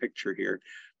from the picture here.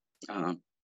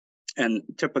 And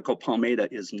typical palmata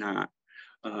is not.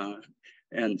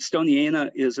 And stoniana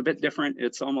is a bit different.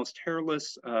 It's almost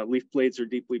hairless. Leaf blades are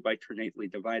deeply biternately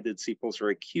divided. Sepals are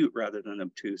acute rather than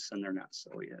obtuse, and they're not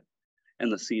ciliate. And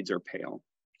the seeds are pale.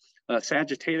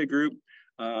 Sagittata group,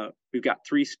 we've got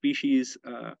 3 species,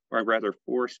 or rather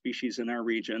 4 species in our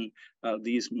region.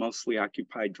 These mostly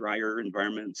occupy drier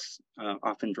environments,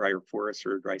 often drier forests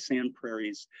or dry sand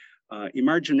prairies.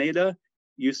 Emarginata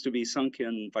used to be sunk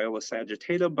in Viola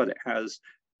sagittata, but it has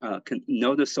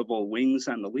noticeable wings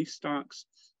on the leaf stalks,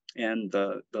 and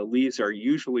the leaves are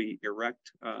usually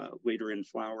erect later in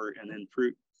flower and in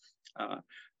fruit.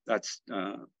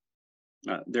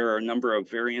 There are a number of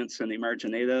variants in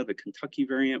Emarginata, the Kentucky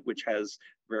variant, which has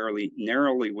very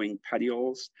narrowly winged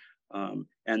petioles,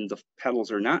 and the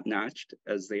petals are not notched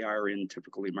as they are in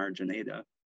typical Emarginata.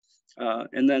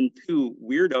 And then 2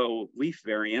 weirdo leaf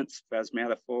variants,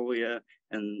 Phasmatifolia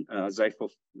and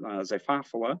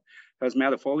Zyphophila.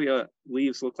 Phasmatifolia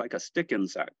leaves look like a stick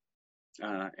insect,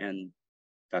 and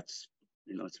that's,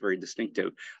 it's very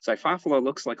distinctive. Zyphophila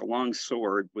looks like a long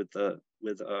sword with a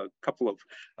couple of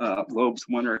lobes,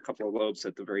 1 or a couple of lobes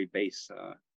at the very base.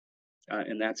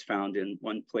 And that's found in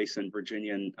 1 place in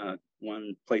Virginia and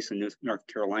 1 place in North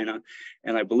Carolina.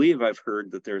 And I believe I've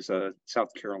heard that there's a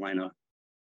South Carolina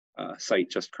site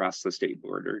just across the state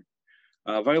border.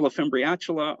 Viola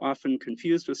fimbriatula, often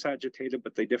confused with sagittata,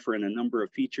 but they differ in a number of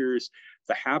features.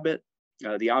 The habit,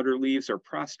 the outer leaves are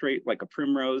prostrate like a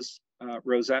primrose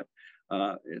rosette.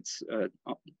 It's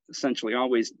essentially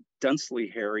always densely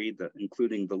hairy,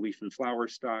 including the leaf and flower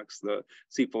stalks. The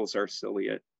sepals are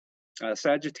ciliate.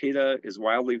 Sagittata is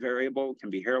wildly variable, can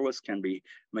be hairless, can be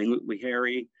minutely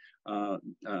hairy,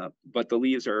 but the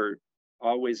leaves are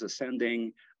always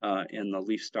ascending, and the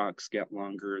leaf stalks get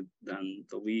longer than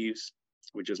the leaves,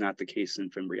 which is not the case in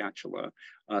Fimbriatula.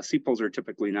 Sepals are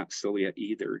typically not ciliate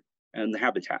either, and the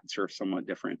habitats are somewhat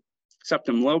different.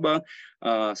 Septum loba,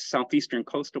 southeastern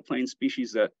coastal plain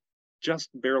species that just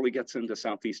barely gets into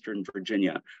southeastern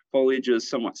Virginia. Foliage is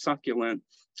somewhat succulent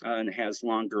and has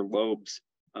longer lobes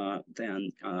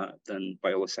than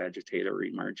Viola sagittata or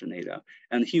emarginata,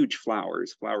 and huge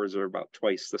flowers. Flowers are about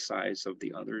twice the size of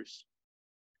the others.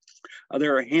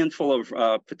 There are a handful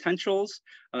of potentials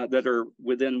that are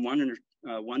within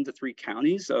 1 to 3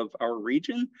 counties of our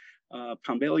region.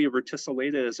 Pombalia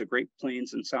verticillata is a Great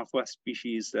Plains and Southwest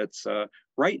species that's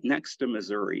right next to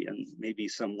Missouri, and maybe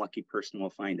some lucky person will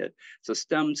find it. It's a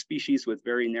stem species with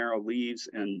very narrow leaves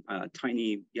and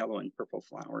tiny yellow and purple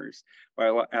flowers.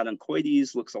 Viola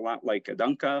adancoides looks a lot like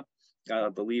Adunca.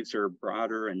 The leaves are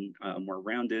broader and more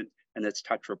rounded, and it's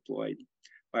tetraploid.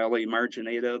 Viola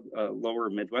emarginata, lower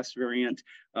Midwest variant,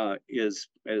 is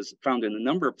found in a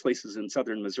number of places in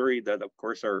southern Missouri that, of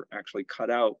course, are actually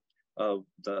cut out of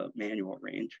the manual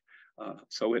range.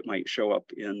 So it might show up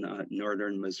in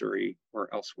northern Missouri or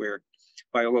elsewhere.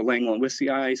 Viola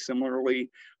langloisii, similarly,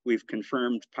 we've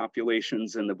confirmed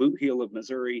populations in the boot heel of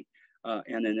Missouri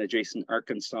and in adjacent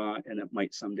Arkansas, and it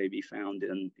might someday be found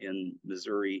in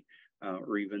Missouri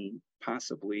or even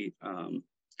possibly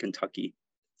Kentucky.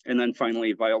 And then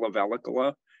finally, Viola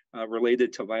vallicula,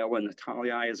 related to Viola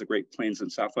natalii, is a Great Plains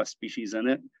and Southwest species, and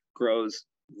it grows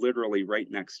literally right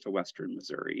next to Western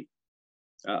Missouri.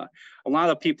 A lot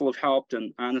of people have helped,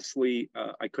 and honestly,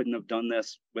 I couldn't have done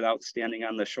this without standing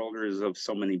on the shoulders of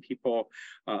so many people.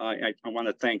 I want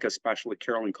to thank especially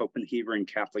Carolyn Copenhaver and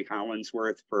Kathleen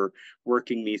Hollinsworth for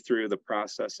working me through the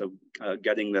process of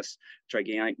getting this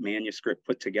gigantic manuscript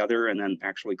put together and then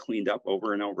actually cleaned up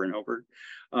over and over and over.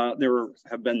 There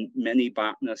have been many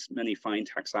botanists, many fine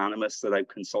taxonomists that I've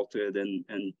consulted and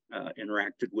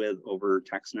interacted with over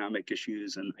taxonomic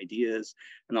issues and ideas,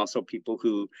 and also people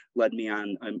who led me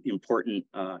on important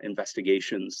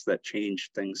investigations that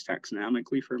changed things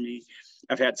taxonomically for me.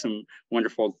 I've had some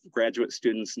wonderful graduate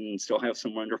students and still have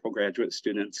some wonderful graduate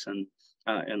students and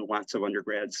lots of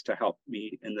undergrads to help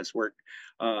me in this work.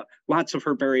 Lots of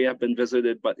herbaria have been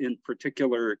visited, but in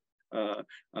particular,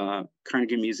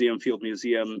 Carnegie Museum, Field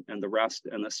Museum, and the rest,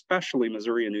 and especially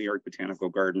Missouri and New York Botanical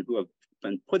Garden, who have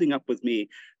been putting up with me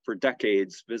for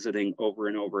decades, visiting over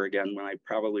and over again when I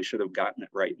probably should have gotten it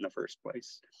right in the first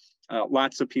place.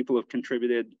 Lots of people have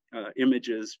contributed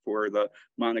images for the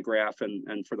monograph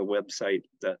and for the website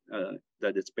that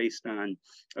it's based on,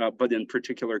 but in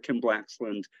particular, Kim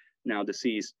Blaxland, now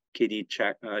deceased, Katie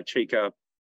Chaka,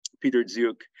 Peter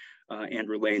Zuk,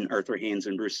 Andrew Lane, Arthur Haynes,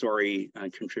 and Bruce Sorey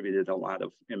contributed a lot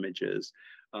of images.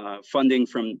 Funding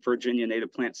from Virginia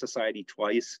Native Plant Society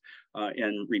twice,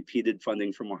 and repeated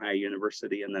funding from Ohio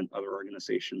University and then other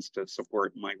organizations to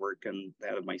support my work and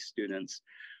that of my students.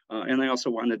 And I also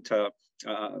wanted to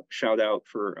shout out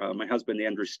for my husband,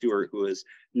 Andrew Stewart, who has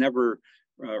never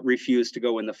refused to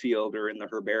go in the field or in the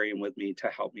herbarium with me to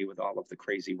help me with all of the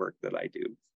crazy work that I do.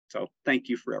 So thank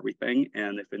you for everything.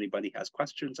 And if anybody has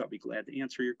questions, I'll be glad to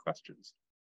answer your questions.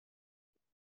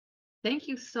 Thank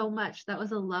you so much. That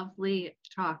was a lovely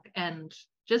talk. And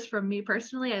just from me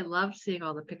personally, I loved seeing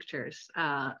all the pictures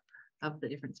of the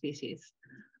different species.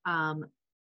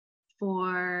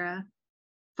 For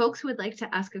folks who would like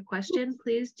to ask a question,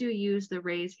 please do use the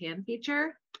raise hand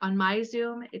feature. On my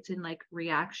Zoom, it's in like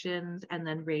reactions and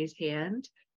then raise hand.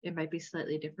 It might be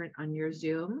slightly different on your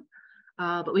Zoom.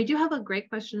 But we do have a great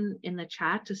question in the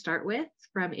chat to start with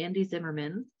from Andy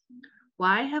Zimmerman.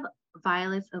 Why have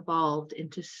violets evolved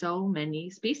into so many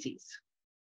species?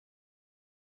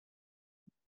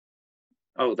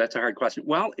 Oh, that's a hard question.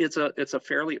 Well, it's a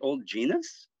fairly old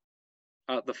genus.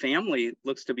 The family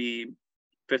looks to be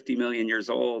 50 million years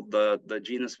old. The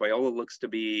genus Viola looks to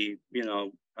be,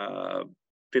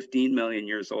 15 million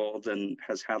years old and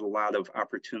has had a lot of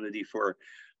opportunity for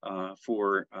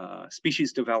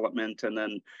species development. And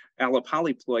then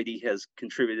allopolyploidy has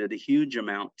contributed a huge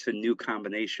amount to new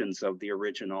combinations of the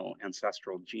original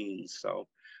ancestral genes. So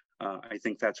I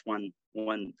think that's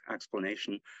one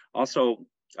explanation. Also,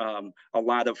 a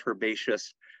lot of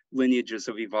herbaceous lineages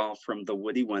have evolved from the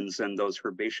woody ones, and those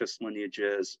herbaceous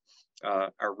lineages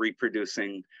are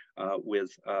reproducing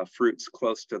with fruits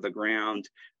close to the ground.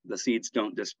 The seeds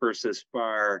don't disperse as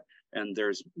far, and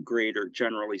there's greater,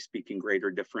 generally speaking,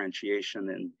 greater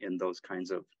differentiation in those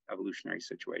kinds of evolutionary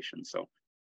situations. So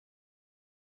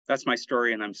that's my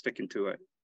story, and I'm sticking to it.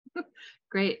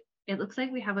 Great. It looks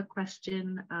like we have a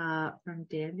question from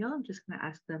Daniel. I'm just going to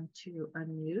ask them to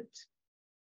unmute.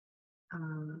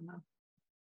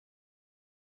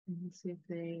 Let me see if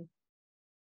they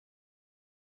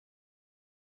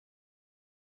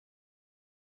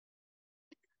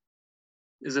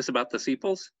Is this about the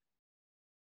sepals?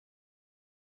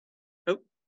 Oh.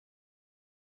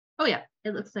 Oh yeah,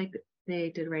 it looks like they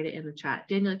did write it in the chat.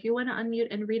 Daniel, if you want to unmute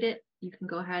and read it, you can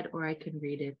go ahead, or I can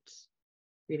read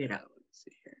it out. Let's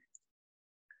see here.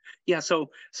 Yeah,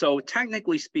 so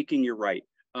technically speaking, you're right.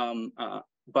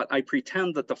 But I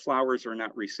pretend that the flowers are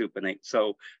not resupinate.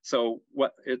 So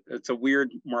what it's a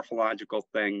weird morphological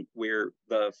thing where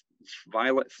the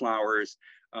violet flowers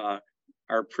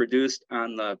are produced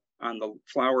on the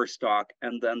flower stalk,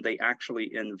 and then they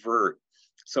actually invert.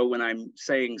 So when I'm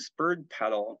saying spurred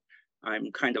petal,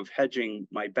 I'm kind of hedging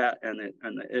my bet, and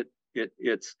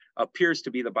it appears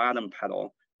to be the bottom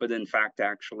petal, but in fact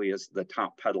actually is the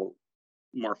top petal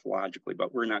morphologically,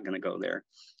 but we're not going to go there.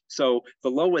 So the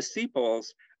lowest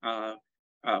sepals,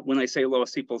 when I say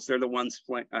lowest sepals, they're the ones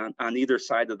on either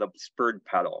side of the spurred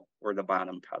petal or the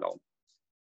bottom petal,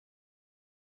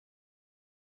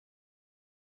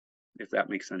 if that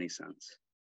makes any sense.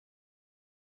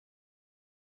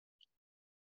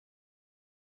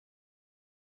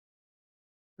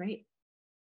 Great.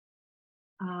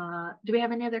 Do we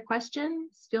have any other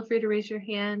questions? Feel free to raise your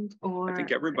hand, or I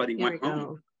think everybody went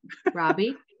home.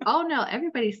 Robbie? Oh no,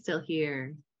 everybody's still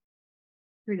here.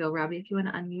 Here we go, Robbie, if you want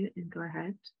to unmute and go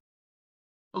ahead.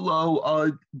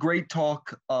 Hello, great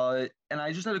talk. And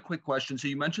I just had a quick question. So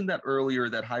you mentioned that earlier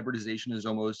that hybridization is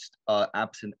almost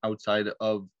absent outside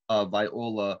of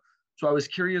viola. So I was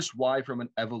curious why, from an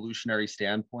evolutionary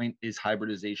standpoint, is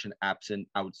hybridization absent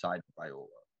outside of viola?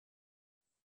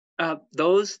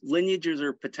 Those lineages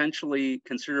are potentially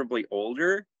considerably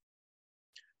older.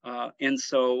 And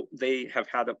so they have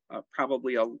had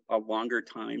probably a longer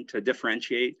time to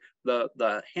differentiate.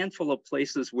 The handful of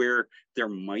places where there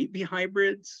might be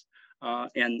hybrids,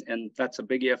 and that's a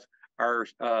big if, are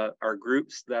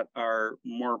groups that are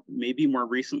maybe more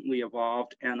recently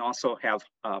evolved and also have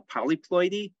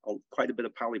polyploidy, quite a bit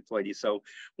of polyploidy. So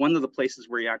one of the places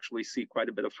where you actually see quite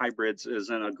a bit of hybrids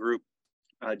is in a group,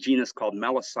 genus called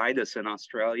Melicidus in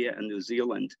Australia and New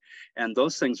Zealand. And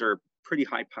those things are pretty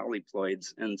high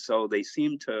polyploids. And so they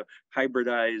seem to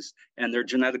hybridize, and they're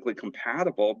genetically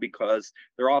compatible because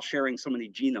they're all sharing so many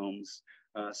genomes.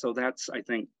 So that's, I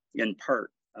think, in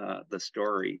part, the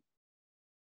story.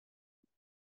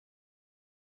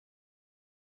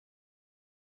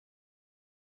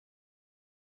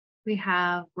 We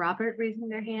have Robert raising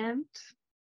their hand.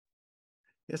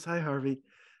 Yes, hi, Harvey.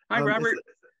 Hi, Robert.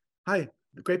 Hi,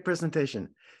 great presentation.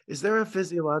 Is there a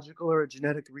physiological or a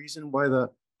genetic reason why the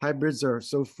hybrids are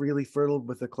so freely fertile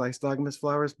with the cleistogamous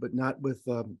flowers, but not with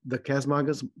the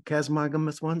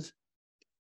chasmogamous ones?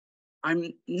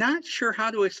 I'm not sure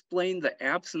how to explain the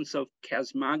absence of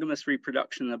chasmogamous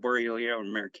reproduction in the Borrelia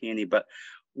americani, but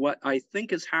what I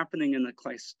think is happening in the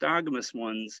cleistogamous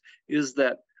ones is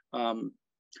that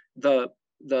the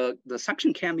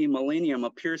section Cami millennium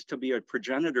appears to be a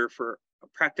progenitor for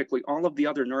practically all of the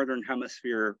other Northern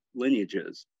Hemisphere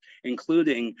lineages,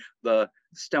 including the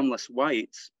stemless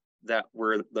whites that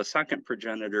were the second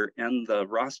progenitor, and the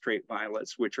rostrate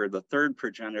violets, which are the third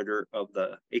progenitor of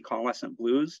the acaulescent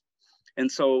blues.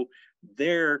 And so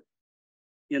there,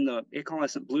 in the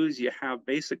acaulescent blues, you have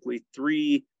basically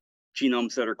 3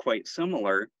 genomes that are quite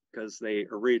similar because they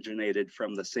originated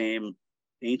from the same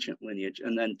ancient lineage,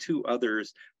 and then 2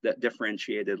 others that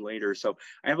differentiated later. So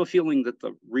I have a feeling that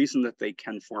the reason that they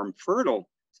can form fertile,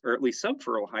 or at least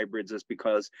subfertile hybrids, is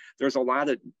because there are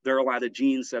a lot of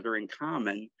genes that are in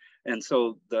common, and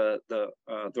so the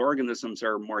organisms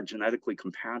are more genetically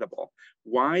compatible.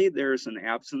 Why there's an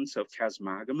absence of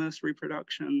chasmogamous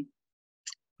reproduction,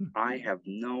 I have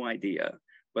no idea,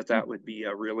 but that would be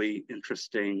a really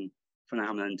interesting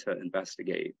phenomenon to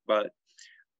investigate. But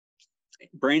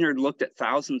Brainerd looked at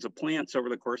thousands of plants over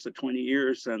the course of 20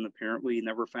 years and apparently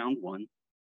never found one.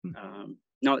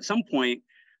 Now, at some point,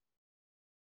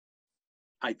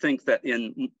 I think that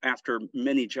after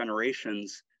many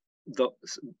generations,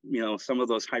 some of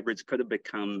those hybrids could have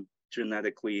become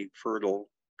genetically fertile,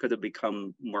 could have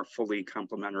become more fully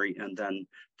complementary, and then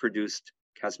produced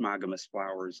chasmogamous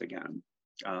flowers again.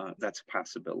 That's a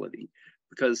possibility,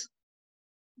 because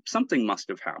something must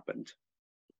have happened.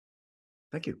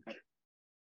 Thank you.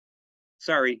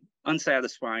 Sorry,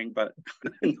 unsatisfying, but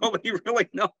nobody really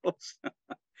knows.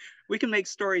 We can make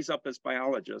stories up as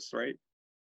biologists, right?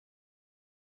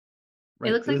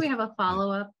 It looks like we have a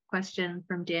follow-up question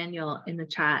from Daniel in the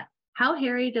chat. How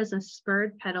hairy does a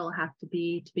spurred petal have to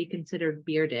be considered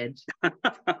bearded?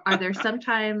 Are there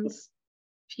sometimes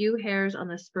few hairs on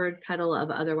the spurred petal of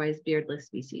otherwise beardless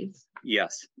species?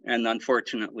 Yes, and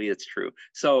unfortunately it's true.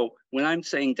 So when I'm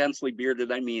saying densely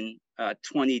bearded, I mean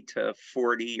 20 to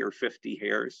 40 or 50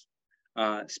 hairs.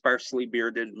 Sparsely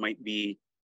bearded might be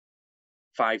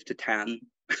 5 to 10.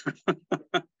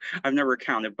 I've never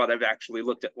counted, but I've actually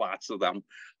looked at lots of them.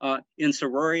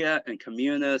 Insuroria and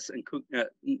communis, and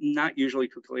not usually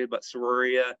cucullia, but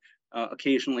Suroria,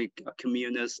 occasionally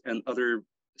communis, and other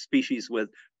species with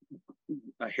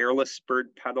hairless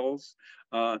spurred petals.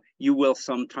 You will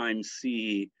sometimes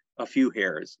see a few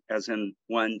hairs, as in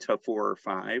 1 to 4 or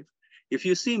 5. If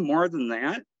you see more than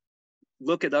that,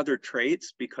 look at other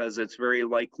traits, because it's very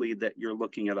likely that you're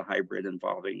looking at a hybrid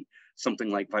involving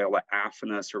something like Viola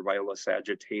affinis or Viola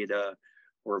sagittata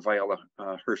or Viola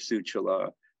hirsutula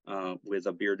with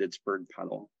a bearded spurred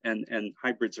petal. And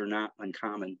hybrids are not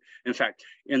uncommon. In fact,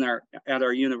 at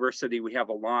our university, we have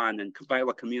a lawn, and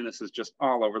Viola communis is just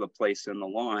all over the place in the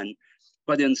lawn.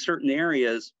 But in certain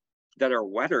areas that are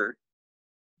wetter,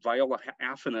 Viola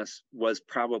affinis was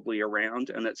probably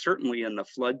around, and it's certainly in the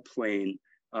floodplain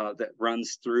that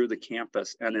runs through the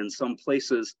campus. And in some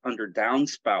places under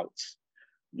downspouts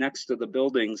next to the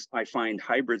buildings, I find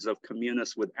hybrids of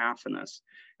communis with affinis.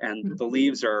 And the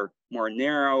leaves are more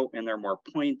narrow and they're more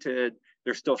pointed.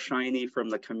 They're still shiny from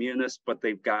the communis, but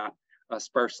they've got a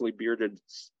sparsely bearded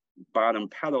bottom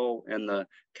petal, and the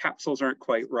capsules aren't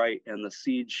quite right, and the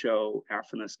seeds show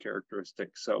affinis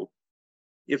characteristics. So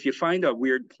if you find a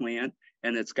weird plant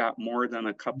and it's got more than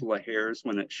a couple of hairs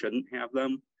when it shouldn't have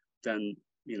them, then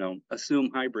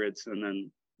assume hybrids and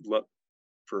then look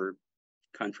for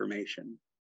confirmation.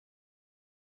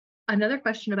 Another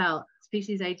question about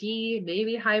species ID,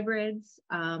 maybe hybrids,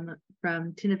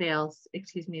 from Tina Vales.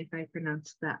 Excuse me if I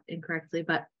pronounced that incorrectly,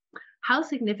 but how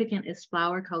significant is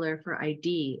flower color for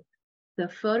ID? The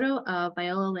photo of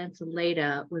Viola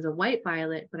lanceolata was a white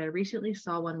violet, but I recently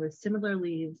saw one with similar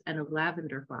leaves and a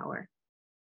lavender flower.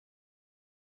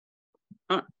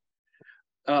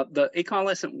 The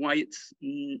acaulescent whites,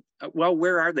 well,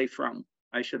 where are they from?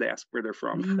 I should ask where they're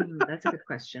from. That's a good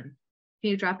question.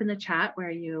 Can you drop in the chat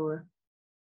where'd you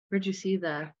see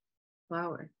the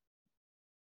flower?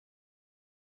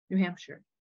 New Hampshire.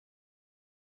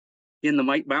 In the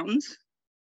White Mountains?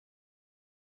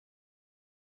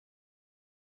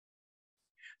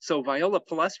 So Viola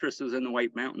palustris is in the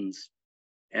White Mountains,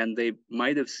 and they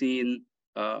might have seen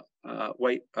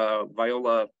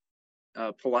Viola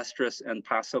palustris and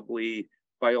possibly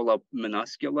Viola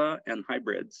minuscula and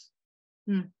hybrids.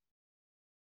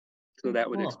 So that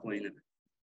would explain it.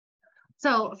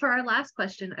 So for our last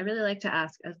question, I really like to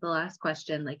ask as the last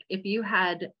question, like if you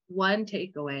had one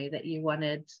takeaway that you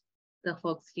wanted the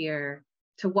folks here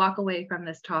to walk away from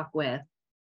this talk with,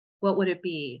 what would it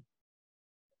be?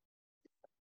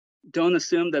 Don't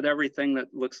assume that everything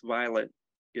that looks violet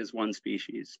is one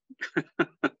species.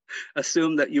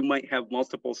 Assume that you might have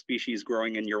multiple species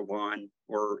growing in your lawn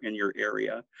or in your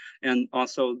area. And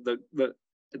also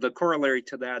the corollary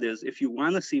to that is, if you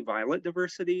want to see violet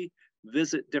diversity,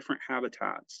 visit different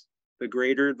habitats. The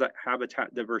greater the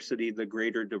habitat diversity, the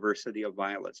greater diversity of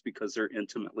violets, because they're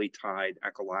intimately tied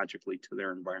ecologically to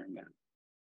their environment.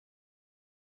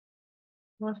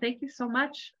 Well, thank you so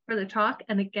much for the talk.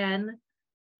 And again,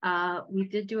 we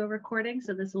did do a recording,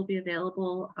 so this will be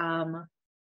available on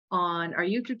our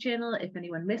YouTube channel if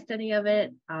anyone missed any of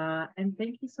it. And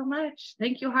thank you so much.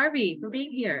 Thank you, Harvey, for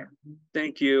being here.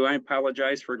 Thank you. I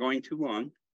apologize for going too long.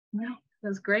 No, that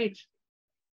was great.